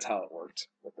situation, that's how it worked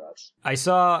with us. I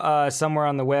saw somewhere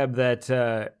on the web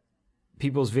that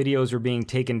people's videos were being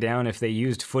taken down if they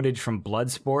used footage from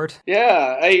Bloodsport.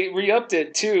 Yeah, I re-upped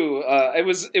it too. It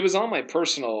was on my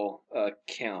personal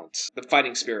account. The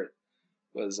Fighting Spirit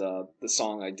was the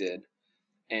song I did,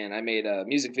 and I made a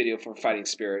music video for Fighting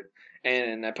Spirit,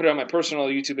 and I put it on my personal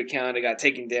YouTube account. It got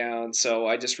taken down, so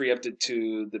I just re-upped it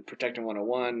to the Protecting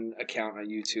 101 account on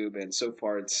YouTube, and so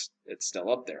far it's still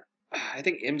up there. I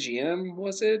think MGM,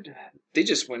 was it? They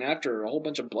just went after a whole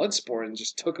bunch of Bloodsport and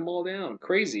just took them all down.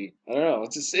 Crazy. I don't know.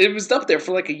 It was up there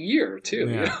for like a year, too.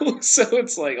 Yeah. So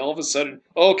it's like all of a sudden,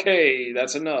 okay,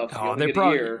 that's enough. Oh,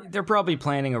 they're probably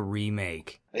planning a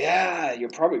remake. Yeah, you're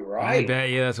probably right. I bet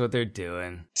you that's what they're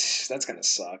doing. That's going to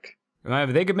suck.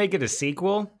 They could make it a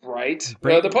sequel. Right?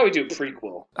 No, they'll probably do a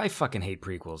prequel. I fucking hate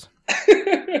prequels.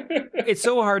 It's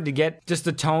so hard to get just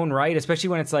the tone right, especially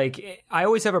when it's like, I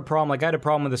always have a problem. Like, I had a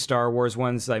problem with the Star Wars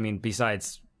ones. I mean,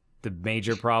 besides the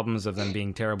major problems of them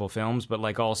being terrible films, but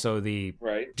like also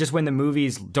just when the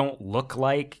movies don't look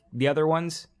like the other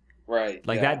ones. Right.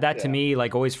 Like that to me,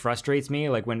 like, always frustrates me.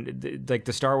 Like when like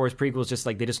the Star Wars prequels, just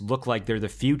like, they just look like they're the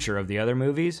future of the other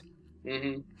movies.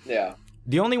 Mm-hmm. Yeah.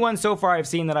 The only one so far I've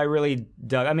seen that I really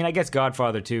dug, I mean, I guess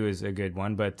Godfather 2 is a good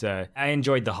one, but I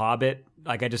enjoyed The Hobbit.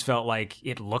 Like, I just felt like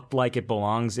it looked like it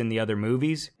belongs in the other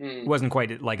movies. It wasn't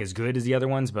quite like as good as the other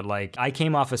ones, but like, I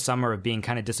came off a summer of being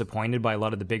kind of disappointed by a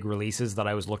lot of the big releases that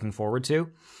I was looking forward to.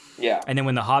 Yeah. And then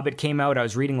when The Hobbit came out, I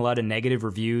was reading a lot of negative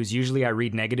reviews. Usually I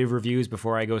read negative reviews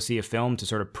before I go see a film to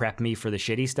sort of prep me for the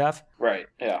shitty stuff. Right,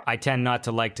 yeah. I tend not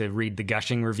to like to read the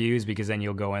gushing reviews, because then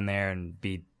you'll go in there and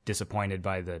be disappointed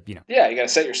by the, Yeah, you gotta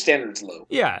set your standards low.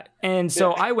 Yeah, and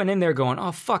so I went in there going,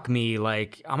 oh, fuck me,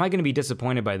 like, am I gonna be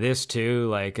disappointed by this too?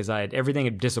 Like, because everything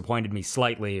had disappointed me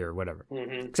slightly or whatever.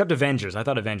 Mm-hmm. Except Avengers. I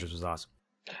thought Avengers was awesome.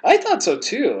 I thought so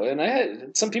too,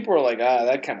 and some people were like,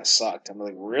 that kind of sucked. I'm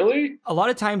like, really? A lot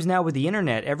of times now with the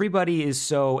internet, everybody is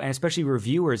so, and especially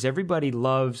reviewers, everybody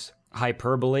loves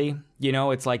hyperbole.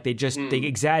 It's like they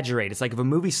exaggerate. It's like if a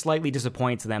movie slightly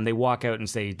disappoints them, they walk out and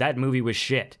say, that movie was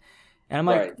shit. And I'm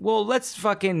like, well, let's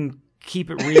fucking keep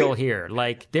it real here.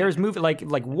 Like, there's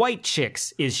like White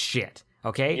Chicks is shit.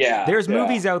 Okay? Yeah. There's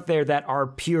movies out there that are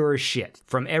pure shit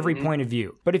from every point of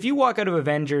view. But if you walk out of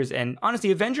Avengers, and honestly,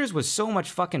 Avengers was so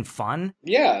much fucking fun.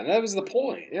 Yeah, that was the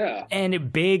point. Yeah.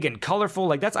 And big and colorful.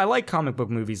 Like, I like comic book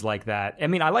movies like that. I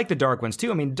mean, I like the dark ones too.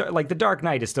 I mean, like The Dark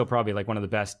Knight is still probably like one of the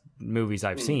best movies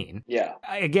I've seen. Yeah.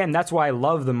 Again, that's why I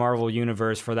love the Marvel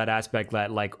Universe for that aspect.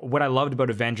 That, like, what I loved about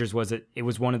Avengers was it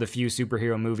was one of the few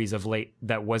superhero movies of late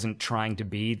that wasn't trying to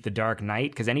be The Dark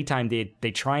Knight. Because anytime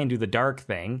they try and do the dark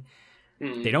thing,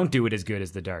 they don't do it as good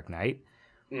as The Dark Knight.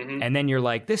 Mm-hmm. And then you're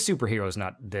like, this superhero is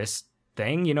not this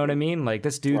thing, you know what I mean? Like,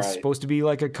 this dude's supposed to be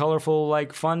like a colorful,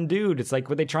 like, fun dude. It's like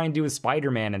what they try and do with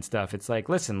Spider-Man and stuff. It's like,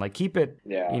 listen, like, keep it,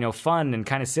 fun and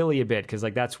kind of silly a bit, because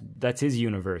like that's his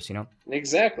universe,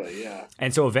 Exactly, yeah.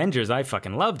 And so Avengers, I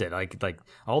fucking loved it. Like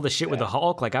all the shit with the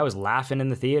Hulk, like, I was laughing in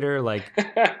the theater, like.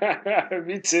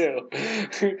 Me too.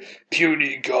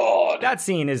 Puny God. That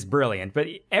scene is brilliant, but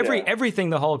everything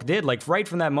the Hulk did, like, right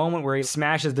from that moment where he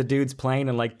smashes the dude's plane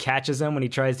and like catches him when he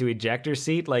tries to ejector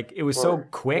seat, like, it was so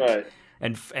quick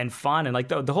and fun, and like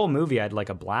the whole movie I had like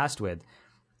a blast with.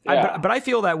 Yeah. But I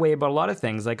feel that way about a lot of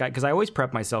things, like, because I always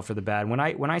prep myself for the bad. When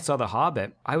I saw The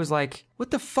Hobbit, I was like, what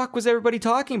the fuck was everybody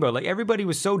talking about? Like, everybody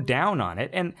was so down on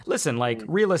it. And listen, like,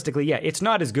 realistically, yeah, it's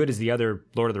not as good as the other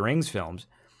Lord of the Rings films,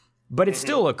 but it's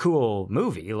still a cool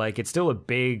movie. Like, it's still a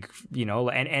big,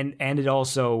 and it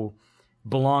also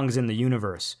belongs in the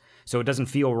universe. So it doesn't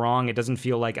feel wrong. It doesn't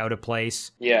feel like out of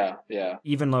place. Yeah.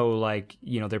 Even though, like,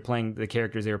 you know, they're playing the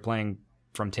characters they were playing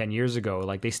from 10 years ago,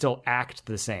 like, they still act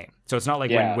the same. So it's not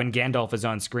like when Gandalf is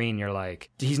on screen, you're like,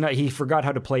 he forgot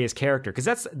how to play his character.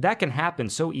 Because that can happen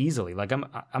so easily. Like, I'm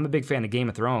a big fan of Game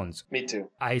of Thrones. Me too.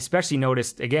 I especially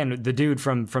noticed, again, the dude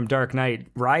from Dark Knight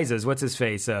Rises, what's his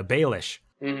face? Baelish.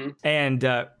 Mm-hmm.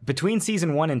 And between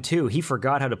season 1 and 2, he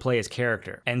forgot how to play his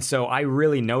character. And so I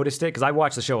really noticed it, because I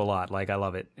watch the show a lot. Like, I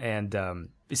love it. And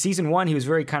season 1, he was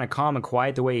very kind of calm and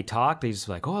quiet the way he talked. He's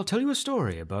like, oh, I'll tell you a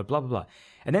story about blah, blah, blah.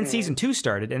 And then season 2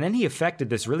 started, and then he affected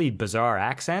this really bizarre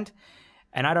accent.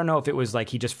 And I don't know if it was like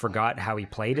he just forgot how he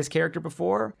played his character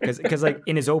before. Because like,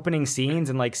 in his opening scenes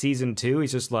in, like, season 2,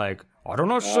 he's just like, I don't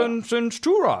know, since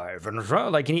to arrive. And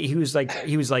like, he was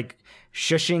like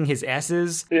shushing his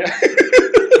S's. Yeah.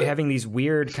 Having these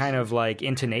weird kind of like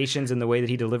intonations in the way that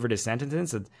he delivered his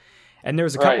sentences. And there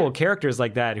was a couple of characters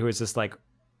like that who was just like,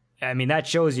 I mean, that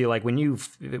shows you, like, when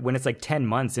it's like 10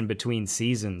 months in between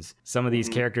seasons, some of these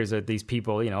characters are these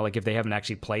people, you know, like, if they haven't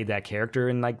actually played that character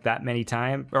in like that many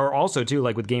times, or also too,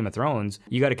 like with Game of Thrones,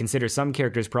 you got to consider some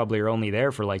characters probably are only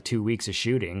there for like 2 weeks of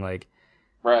shooting. Like,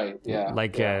 right. Yeah.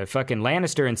 Like, fucking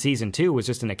Lannister in season 2 was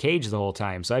just in a cage the whole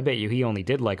time. So I bet you he only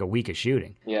did like a week of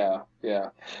shooting. Yeah.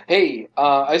 Hey,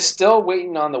 I'm still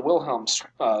waiting on the Wilhelm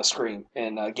scream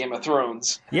in Game of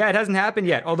Thrones. Yeah, it hasn't happened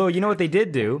yet. Although, you know what they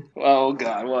did do? Oh,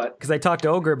 God, what? Because I talked to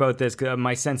Ogre about this,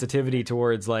 my sensitivity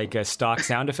towards like stock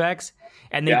sound effects.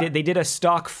 And they did a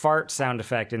stock fart sound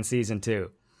effect in season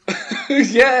 2.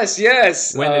 Yes.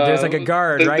 When there's like a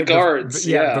guard, right? The guards,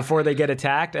 before they get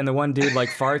attacked, and the one dude like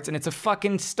farts, and it's a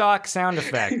fucking stock sound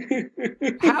effect.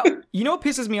 How? You know what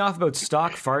pisses me off about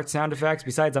stock fart sound effects?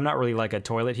 Besides, I'm not really like a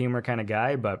toilet humor kind of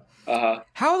guy, but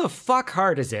how the fuck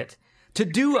hard is it to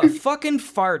do a fucking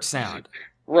fart sound?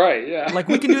 Right, yeah. Like,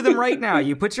 we can do them right now.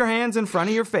 You put your hands in front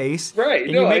of your face, right?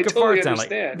 And you make a totally fart sound.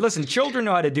 understand. Like, listen, children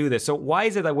know how to do this. So why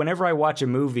is it that whenever I watch a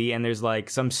movie and there's like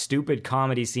some stupid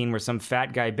comedy scene where some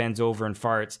fat guy bends over and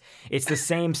farts, it's the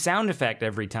same sound effect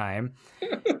every time?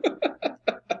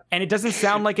 And it doesn't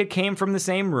sound like it came from the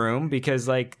same room because,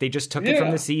 like, they just took it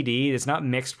from the CD. It's not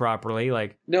mixed properly.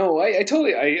 Like, no, I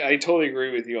totally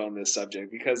agree with you on this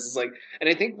subject, because it's like, and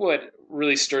I think what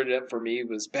really stirred it up for me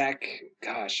was back,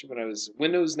 when I was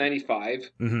Windows 95,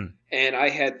 and I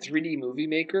had 3D Movie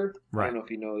Maker. Right. I don't know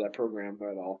if you know that program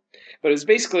at all, but it was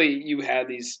basically, you had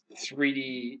these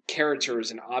 3D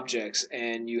characters and objects,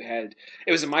 and it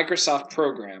was a Microsoft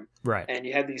program. Right. And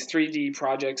you had these 3D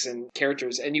projects and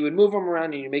characters, and you would move them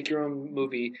around and you make your own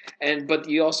movie. But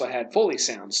you also had Foley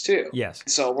sounds too. Yes.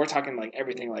 So we're talking like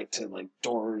everything, like to like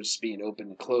doors being open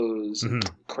and closed, and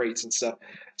crates and stuff.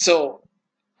 So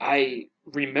I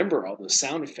remember all those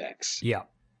sound effects. Yeah.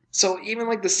 So even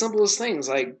like the simplest things,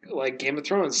 like Game of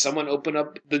Thrones, someone opened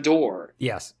up the door.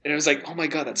 Yes. And it was like, oh my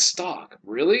God, that's stock.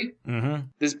 Really? Mm-hmm.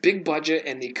 This big budget,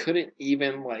 and they couldn't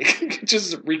even like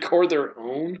just record their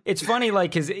own. It's funny,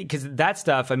 like, because that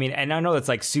stuff, I mean, and I know it's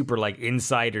like super like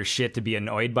insider shit to be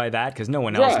annoyed by that because no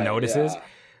one else notices. Yeah.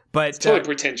 But it's totally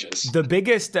pretentious. The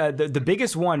biggest, the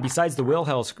biggest one besides the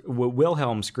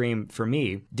Wilhelm scream for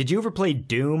me. Did you ever play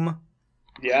Doom?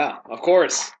 Yeah, of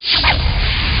course.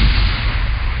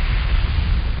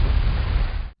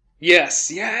 Yes.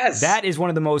 That is one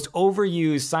of the most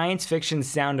overused science fiction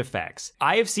sound effects.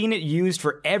 I have seen it used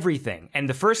for everything, and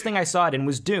the first thing I saw it in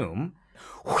was Doom.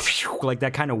 Like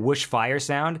that kind of whoosh fire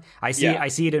sound. I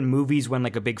see it in movies when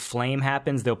like a big flame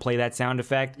happens, they'll play that sound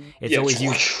effect. It's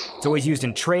always used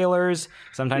in trailers.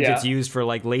 Sometimes it's used for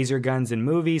like laser guns in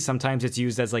movies. Sometimes it's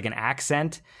used as like an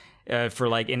accent. For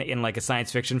like in like a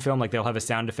science fiction film, like they'll have a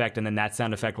sound effect, and then that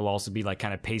sound effect will also be like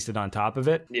kind of pasted on top of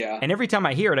it. Yeah. And every time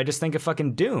I hear it, I just think of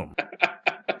fucking Doom.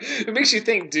 It makes you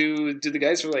think: do the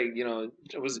guys who are like,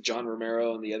 was it John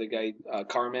Romero and the other guy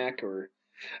Carmack, or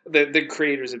the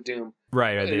creators of Doom?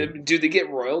 Right. Do they get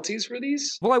royalties for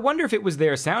these? Well, I wonder if it was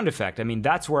their sound effect. I mean,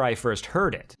 that's where I first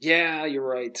heard it. Yeah, you're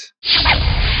right.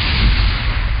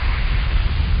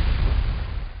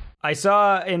 I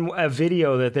saw in a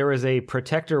video that there was a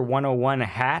Protector 101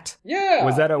 hat. Yeah.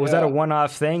 Was that a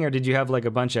one-off thing, or did you have like a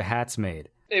bunch of hats made?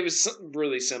 It was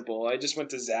really simple. I just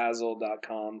went to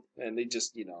Zazzle.com, and they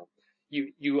just, you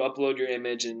upload your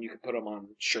image and you can put them on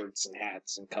shirts and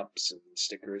hats and cups and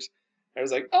stickers. I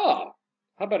was like, oh,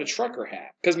 how about a trucker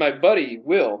hat? Because my buddy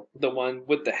Will, the one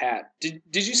with the hat, did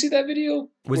you see that video?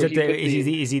 Was it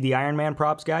is he the Iron Man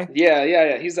props guy?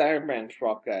 Yeah. He's the Iron Man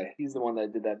prop guy. He's the one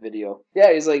that did that video.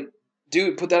 Yeah, he's like,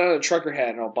 dude, put that on a trucker hat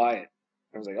and I'll buy it.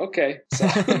 I was like, okay.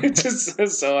 So,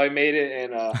 so I made it,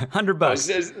 and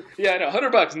 $100. Yeah, no,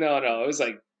 $100. No, it was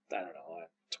like, I don't know,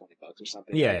 $20 or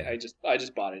something. Yeah. I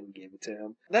just bought it and gave it to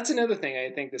him. That's another thing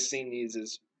I think this scene needs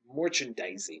is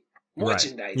merchandising.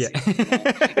 Merchandising. Right.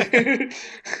 Yeah.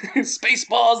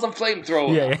 Spaceballs and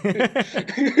flamethrower.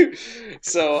 Yeah.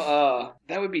 So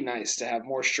that would be nice to have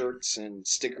more shirts and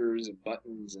stickers and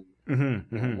buttons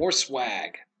and more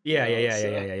swag.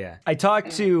 Yeah. I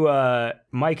talked to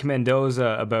Mike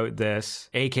Mendoza about this,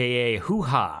 aka Hoo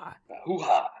Ha. Hoo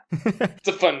Ha. It's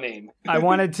a fun name. I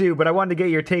wanted to get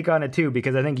your take on it too,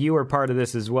 because I think you were part of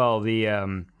this as well.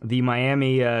 The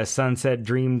Miami Sunset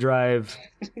Dream Drive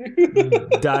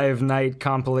Dive Night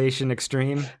compilation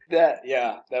extreme. That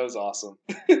was awesome.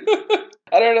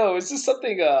 I don't know. It was just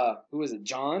something. Who was it?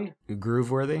 John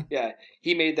Grooveworthy. Yeah,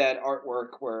 he made that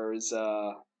artwork where it was,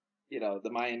 the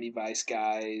Miami Vice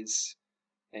guys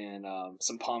and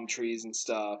some palm trees and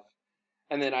stuff.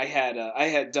 And then I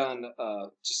had done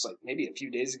just like maybe a few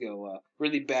days ago a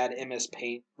really bad MS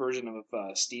Paint version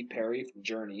of Steve Perry from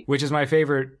Journey, which is my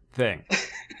favorite thing.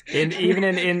 Even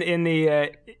in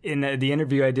the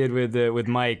interview I did with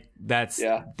Mike, that's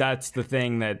the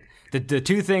thing that the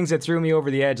two things that threw me over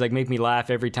the edge, like make me laugh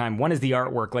every time. One is the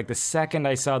artwork. Like the second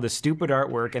I saw the stupid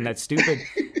artwork and that stupid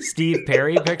Steve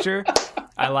Perry picture,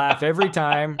 I laugh every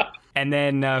time. And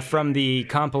then from the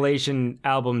compilation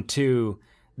album 2.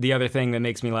 The other thing that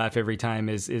makes me laugh every time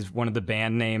is one of the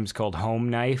band names called Home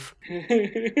Knife.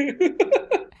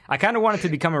 I kind of want it to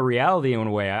become a reality in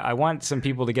a way. I want some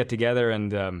people to get together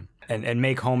and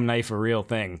make Home Knife a real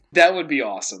thing. That would be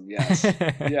awesome, yes.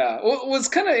 Yeah. What's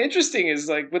kind of interesting is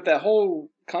like with that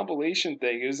whole compilation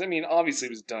thing, obviously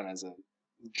it was done as a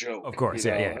joke. Of course,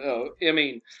 yeah.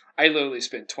 I literally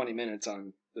spent 20 minutes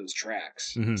on those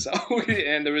tracks. Mm-hmm. So,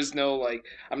 and there was no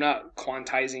I'm not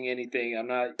quantizing anything. I'm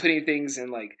not putting things in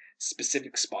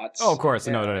specific spots. Oh, of course.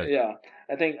 No. Yeah.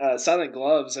 I think Silent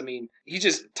Gloves, he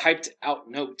just typed out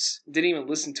notes, didn't even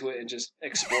listen to it and just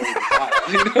exported the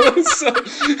file, So,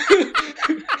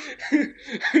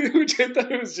 which I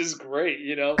thought was just great,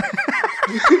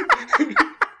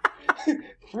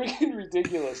 Freaking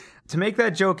ridiculous. To make that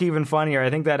joke even funnier, I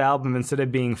think that album, instead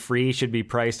of being free, should be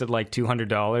priced at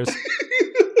 $200.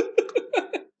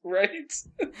 Right?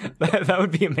 That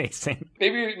would be amazing.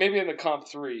 Maybe in the comp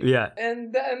 3. Yeah.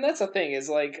 And that's the thing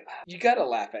is you gotta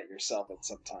laugh at yourself at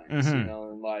some times,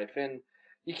 in life. And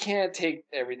you can't take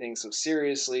everything so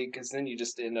seriously because then you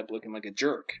just end up looking like a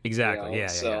jerk. Exactly. Yeah.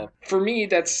 So for me,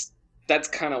 that's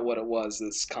kind of what it was,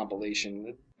 this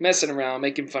compilation. Messing around,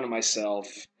 making fun of myself,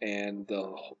 and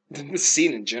the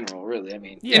scene in general,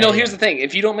 really. Here's the thing.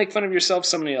 If you don't make fun of yourself,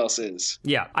 somebody else is.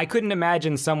 Yeah. I couldn't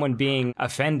imagine someone being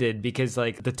offended because,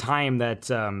 the time that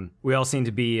we all seem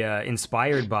to be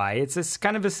inspired by, it's just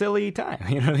kind of a silly time.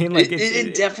 You know what I mean?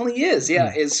 It definitely is,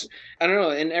 yeah. It's, I don't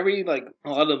know, in every, a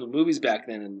lot of the movies back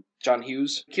then, and John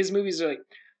Hughes, his movies are,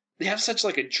 they have such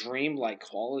a dream-like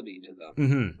quality to them.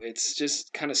 Mm-hmm. It's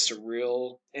just kind of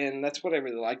surreal, and that's what I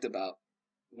really liked about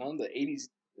the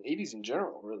 80s in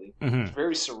general, really. Mm-hmm. It's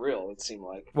very surreal, it seemed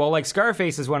like. Well,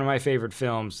 Scarface is one of my favorite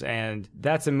films, and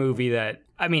that's a movie that,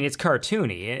 it's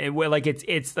cartoony.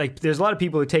 It's there's a lot of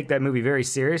people who take that movie very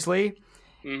seriously,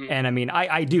 mm-hmm. and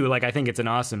I do, I think it's an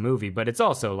awesome movie, but it's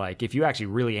also, if you actually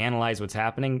really analyze what's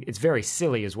happening, it's very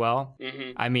silly as well.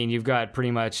 Mm-hmm. You've got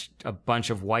pretty much a bunch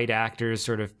of white actors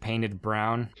sort of painted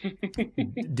brown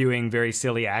doing very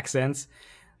silly accents.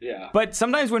 Yeah. But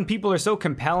sometimes when people are so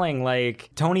compelling,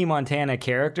 Tony Montana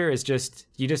character is just,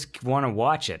 you just want to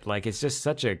watch it. It's just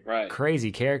such a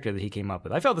crazy character that he came up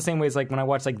with. I felt the same way as when I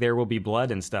watched There Will Be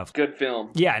Blood and stuff. Good film.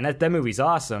 Yeah, and that movie's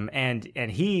awesome, and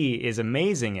he is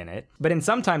amazing in it. But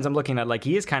sometimes I'm looking at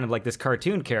he is kind of this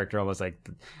cartoon character, almost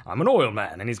I'm an oil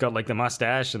man, and he's got the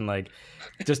mustache and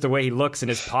just the way he looks and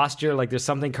his posture. There's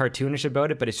something cartoonish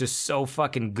about it, but it's just so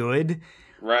fucking good.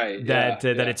 Right. That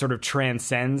it sort of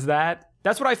transcends that.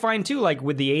 That's what I find too,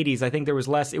 with the 80s, I think there was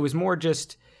less, it was more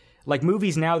just,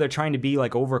 movies now, they're trying to be,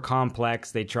 over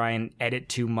complex, they try and edit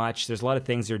too much, there's a lot of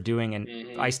things they're doing,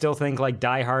 and I still think,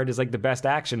 Die Hard is, the best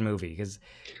action movie, because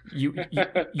you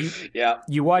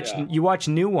watch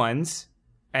new ones,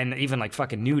 and even,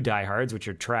 fucking new Die Hards, which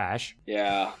are trash.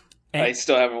 Yeah. And I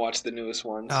still haven't watched the newest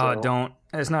one. So. Oh, don't.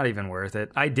 It's not even worth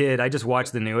it. I just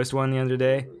watched the newest one the other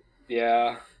day.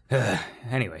 Yeah.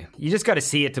 Anyway, you just got to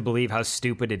see it to believe how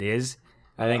stupid it is.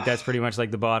 I think that's pretty much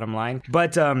the bottom line.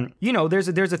 But, there's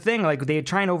a thing, they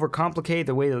try and overcomplicate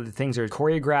the way that the things are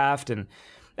choreographed. And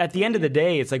at the end of the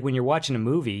day, it's when you're watching a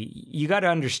movie, you got to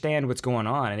understand what's going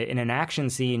on. In an action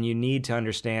scene, you need to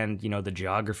understand, the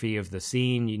geography of the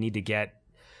scene. You need to get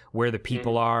where the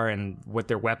people are and what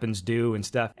their weapons do and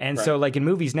stuff. And so, in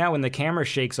movies now, when the camera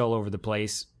shakes all over the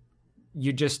place,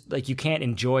 you just like you can't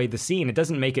enjoy the scene. It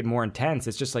doesn't make it more intense.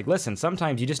 It's just like, listen,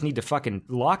 sometimes you just need to fucking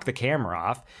lock the camera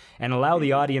off and allow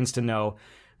the audience to know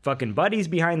fucking Buddy's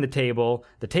behind the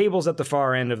table's at the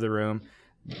far end of the room.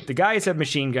 The guys have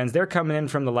machine guns. They're coming in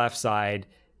from the left side.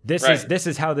 This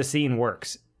is how the scene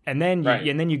works. And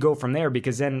then you go from there,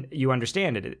 because then you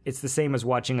understand it. It's the same as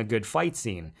watching a good fight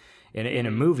scene in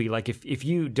a movie. Like if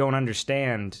you don't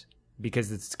understand,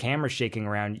 because it's camera shaking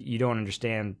around, you don't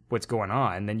understand what's going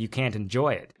on, then you can't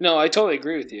enjoy it. No, I totally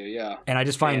agree with you, yeah. And I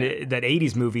just find that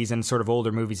 80s movies and sort of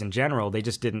older movies in general, they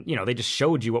just didn't, they just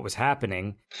showed you what was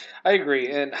happening. I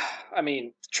agree. And I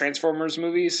mean, Transformers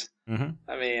movies,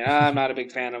 I mean, I'm not a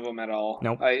big fan of them at all.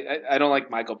 Nope. I don't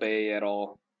like Michael Bay at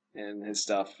all and his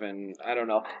stuff, and I don't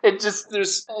know. It just,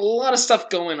 there's a lot of stuff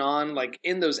going on, like,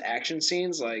 in those action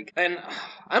scenes, like, and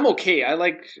I'm okay. I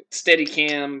like steady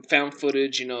cam, found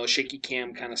footage, shaky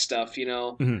cam kind of stuff,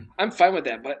 I'm fine with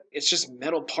that, but it's just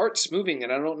metal parts moving,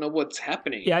 and I don't know what's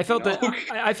happening. Yeah, I felt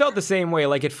I felt the same way.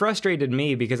 Like, it frustrated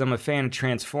me because I'm a fan of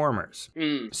Transformers.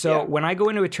 When I go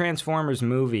into a Transformers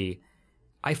movie,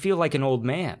 I feel like an old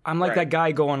man. I'm like that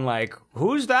guy going like,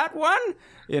 who's that one?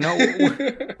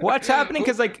 What's happening?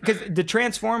 Because the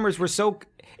Transformers were so...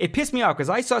 It pissed me off because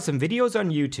I saw some videos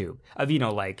on YouTube of,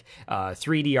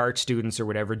 3D art students or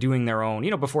whatever doing their own,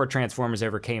 before Transformers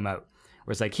ever came out.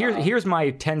 Where it's like, here's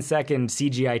my 10-second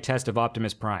CGI test of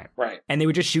Optimus Prime. Right. And they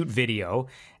would just shoot video,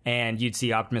 and you'd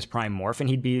see Optimus Prime morph, and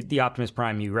he'd be the Optimus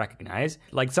Prime you recognize.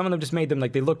 Like, some of them just made them,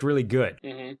 like, they looked really good.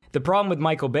 The problem with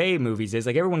Michael Bay movies is,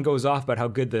 like, everyone goes off about how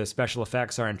good the special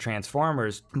effects are in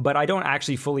Transformers, but I don't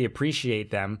actually fully appreciate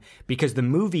them because the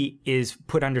movie is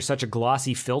put under such a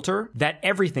glossy filter that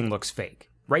everything looks fake.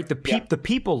 Right? The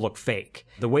people look fake.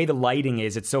 The way the lighting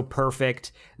is, it's so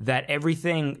perfect that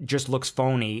everything just looks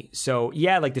phony. So,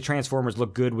 yeah, like the Transformers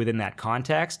look good within that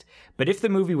context. But if the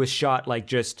movie was shot like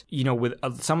just, with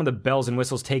some of the bells and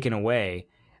whistles taken away.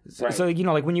 So,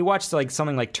 like when you watch like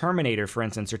something like Terminator, for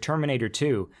instance, or Terminator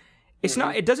 2, it's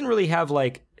not, it doesn't really have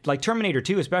like Terminator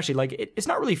 2 especially, like it's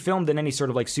not really filmed in any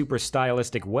sort of like super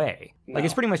stylistic way. No. Like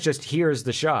it's pretty much just here's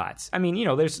the shots. I mean,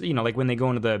 there's, like when they go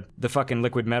into the fucking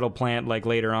liquid metal plant, like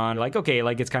later on, like, okay,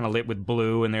 like it's kind of lit with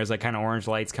blue and there's like kind of orange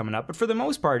lights coming up. But for the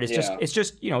most part, it's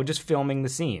just filming the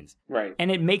scenes. Right.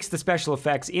 And it makes the special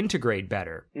effects integrate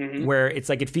better, where it's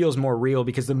like it feels more real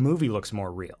because the movie looks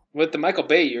more real. With the Michael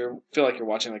Bay, you feel like you're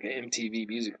watching like an MTV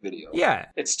music video. Yeah.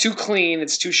 It's too clean,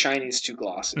 it's too shiny, it's too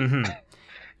glossy.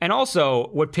 And also,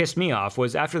 what pissed me off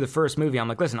was after the first movie, I'm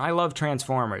like, listen, I love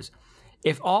Transformers.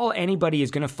 If all anybody is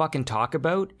going to fucking talk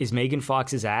about is Megan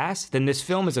Fox's ass, then this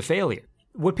film is a failure.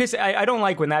 I don't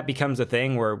like when that becomes a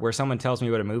thing where someone tells me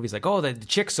about a movie, it's like, oh, the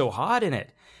chick's so hot in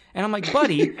it. And I'm like,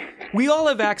 buddy, we all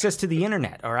have access to the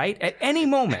internet, all right? At any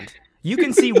moment, you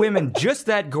can see women just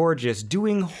that gorgeous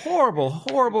doing horrible,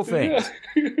 horrible things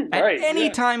at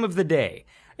any time of the day.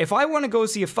 If I want to go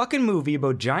see a fucking movie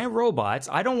about giant robots,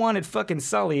 I don't want it fucking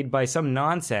sullied by some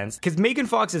nonsense. Because Megan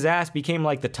Fox's ass became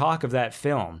like the talk of that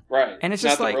film. Right. And it's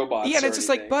just not like, the robots and it's just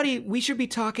like, buddy, we should be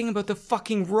talking about the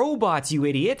fucking robots, you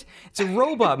idiot. It's a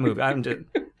robot movie. I'm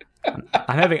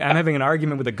having an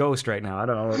argument with a ghost right now. I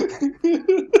don't know.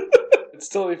 It's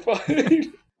totally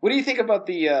fine. What do you think about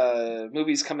the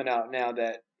movies coming out now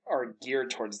that are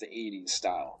geared towards the 80s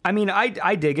style? I mean,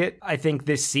 I dig it. I think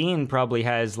this scene probably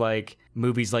has like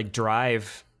movies like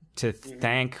Drive to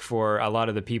thank for a lot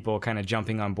of the people kind of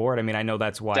jumping on board. I mean, I know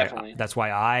that's why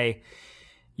I,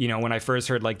 when I first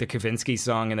heard like the Kavinsky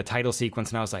song and the title sequence,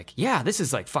 and I was like, yeah, this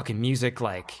is like fucking music.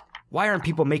 Like, why aren't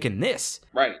people making this?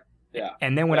 Right. Yeah.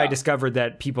 And then when I discovered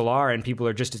that people are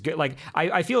just as good, like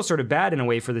I feel sort of bad in a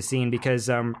way for the scene because,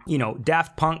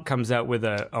 Daft Punk comes out with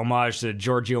a homage to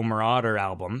Giorgio Moroder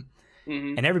album.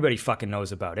 And everybody fucking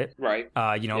knows about it. Right.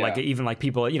 Like even like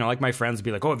people, like my friends would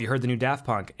be like, oh, have you heard the new Daft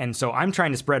Punk? And so I'm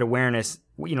trying to spread awareness,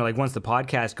 like once the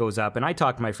podcast goes up, and I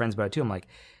talk to my friends about it too. I'm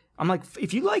like,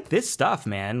 if you like this stuff,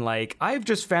 man, like I've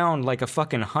just found like a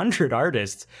fucking 100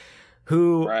 artists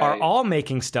who are all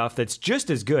making stuff that's just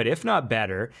as good, if not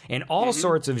better, in all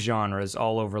sorts of genres,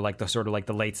 all over like the sort of like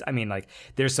the late. I mean, like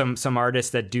there's some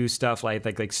artists that do stuff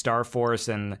like Star Force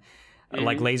and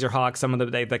like Laserhawk. Some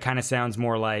of that kind of sounds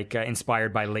more like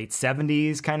inspired by late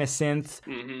 70s kind of synth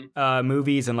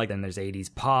movies, and like then there's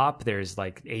 80s pop. There's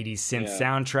like 80s synth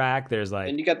soundtrack. There's like,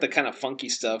 and you got the kind of funky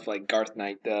stuff like Garth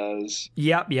Knight does.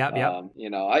 Yep.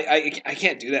 I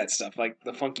can't do that stuff like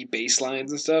the funky bass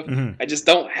lines and stuff. I just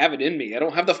don't have it in me. I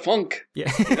don't have the funk. Yeah.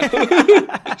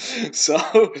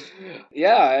 So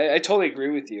yeah, I totally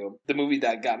agree with you. The movie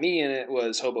that got me in it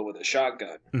was Hobo with a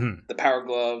Shotgun. The Power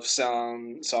Glove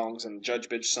songs and Judge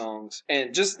Bitch songs,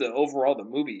 and just the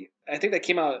movie. I think that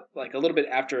came out like a little bit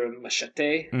after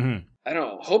Machete. Mm-hmm. I don't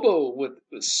know. Hobo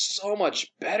was so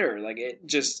much better. Like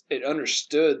it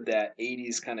understood that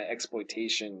 80s kind of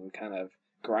exploitation kind of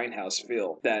grindhouse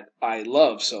feel that I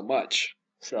love so much.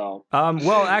 So,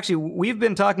 well, actually, we've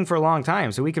been talking for a long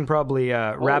time, so we can probably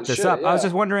wrap this up. Yeah. I was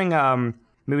just wondering,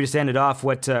 maybe just to end it off,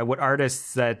 what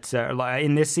artists that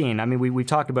in this scene? I mean, we've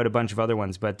talked about a bunch of other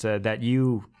ones, but that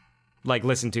you like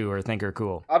listen to or think are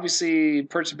cool. Obviously,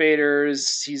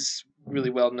 Perturbators. He's really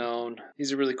well known.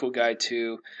 He's a really cool guy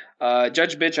too.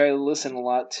 Judge Bitch, I listen a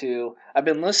lot to. I've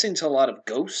been listening to a lot of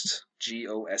Ghost,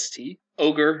 Ghost,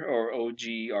 Ogre or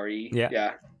Ogre.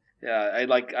 Yeah.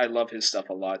 I love his stuff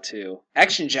a lot too.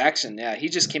 Action Jackson, yeah, he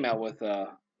just came out with a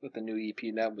new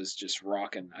EP that was just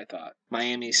rocking. I thought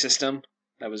Miami System,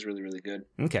 that was really, really good.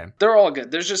 Okay, they're all good.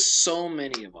 There's just so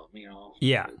many of them, you know.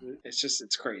 Yeah,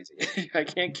 it's crazy. I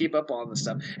can't keep up on the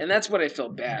stuff, and that's what I feel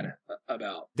bad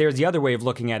about. There's the other way of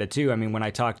looking at it too. I mean, when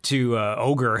I talk to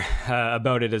Ogre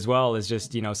about it as well, is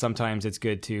just, you know, sometimes it's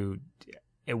good to,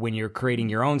 when you're creating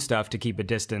your own stuff, to keep a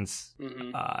distance,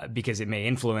 because it may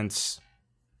influence.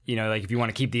 You know, like if you want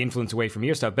to keep the influence away from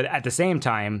your stuff. But at the same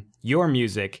time, your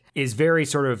music is very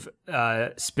sort of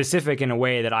specific in a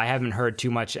way that I haven't heard too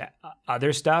much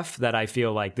other stuff that I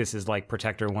feel like this is like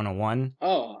Protector 101.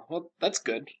 Oh, well, that's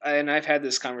good. And I've had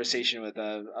this conversation with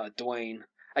Dwayne.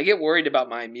 I get worried about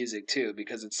my music too,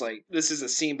 because it's like, this is a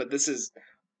scene, but this is,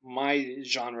 my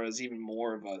genre is even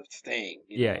more of a thing.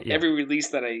 You know? Every release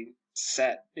that I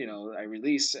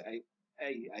release,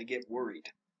 I get worried.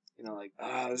 You know, like,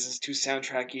 this is too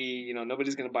soundtracky, you know,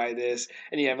 nobody's going to buy this.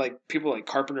 And you have, like, people like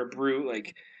Carpenter Brute,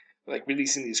 like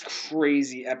releasing these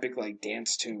crazy epic, like,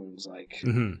 dance tunes, like.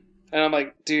 Mm-hmm. And I'm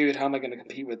like, dude, how am I going to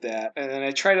compete with that? And then I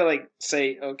try to, like,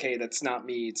 say, okay, that's not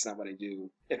me. It's not what I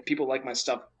do. If people like my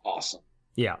stuff, awesome.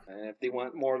 Yeah. And if they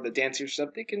want more of the dancier stuff,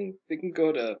 they can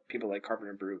go to people like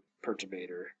Carpenter Brute,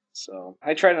 Perturbator. So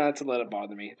I try not to let it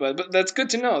bother me. But that's good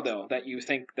to know, though, that you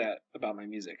think that about my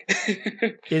music.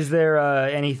 Is there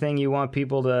anything you want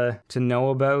people to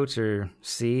know about or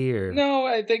see? Or No,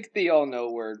 I think they all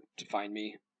know where to find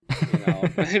me. You know,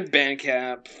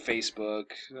 Bandcamp, Facebook,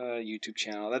 YouTube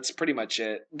channel. That's pretty much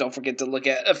it. Don't forget to look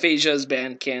at Aphasia's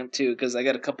Bandcamp, too, because I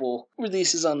got a couple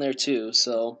releases on there, too.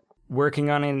 So working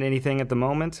on anything at the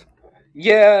moment?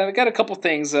 Yeah, I got a couple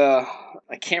things.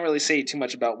 I can't really say too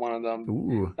much about one of them.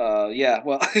 Ooh. Yeah,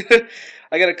 well,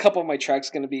 I got a couple of my tracks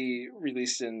going to be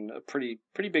released in a pretty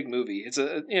big movie. It's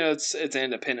it's an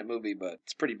independent movie, but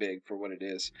it's pretty big for what it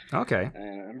is. Okay.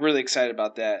 And I'm really excited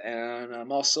about that. And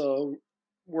I'm also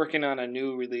working on a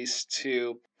new release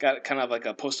too. Got kind of like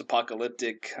a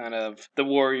post-apocalyptic kind of The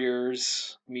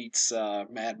Warriors meets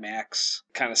Mad Max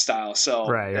kind of style.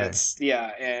 So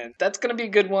and that's gonna be a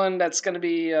good one. That's gonna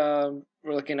be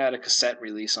we're looking at a cassette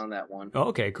release on that one. Oh,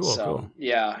 okay, cool, cool.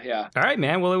 Yeah. All right,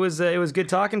 man. Well, it was good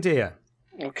talking to you.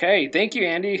 Okay, thank you,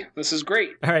 Andy. This is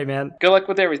great. All right, man. Good luck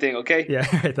with everything. Okay. Yeah.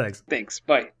 All right. Thanks. Thanks.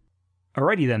 Bye.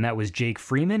 Alrighty then, that was Jake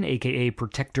Freeman, aka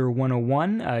Protector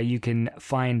 101. You can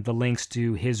find the links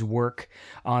to his work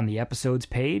on the episodes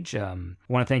page. I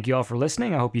want to thank you all for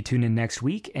listening. I hope you tune in next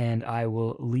week, and I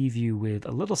will leave you with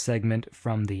a little segment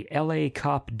from the LA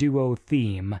Cop Duo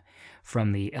theme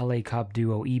from the LA Cop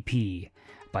Duo EP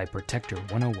by Protector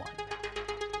 101.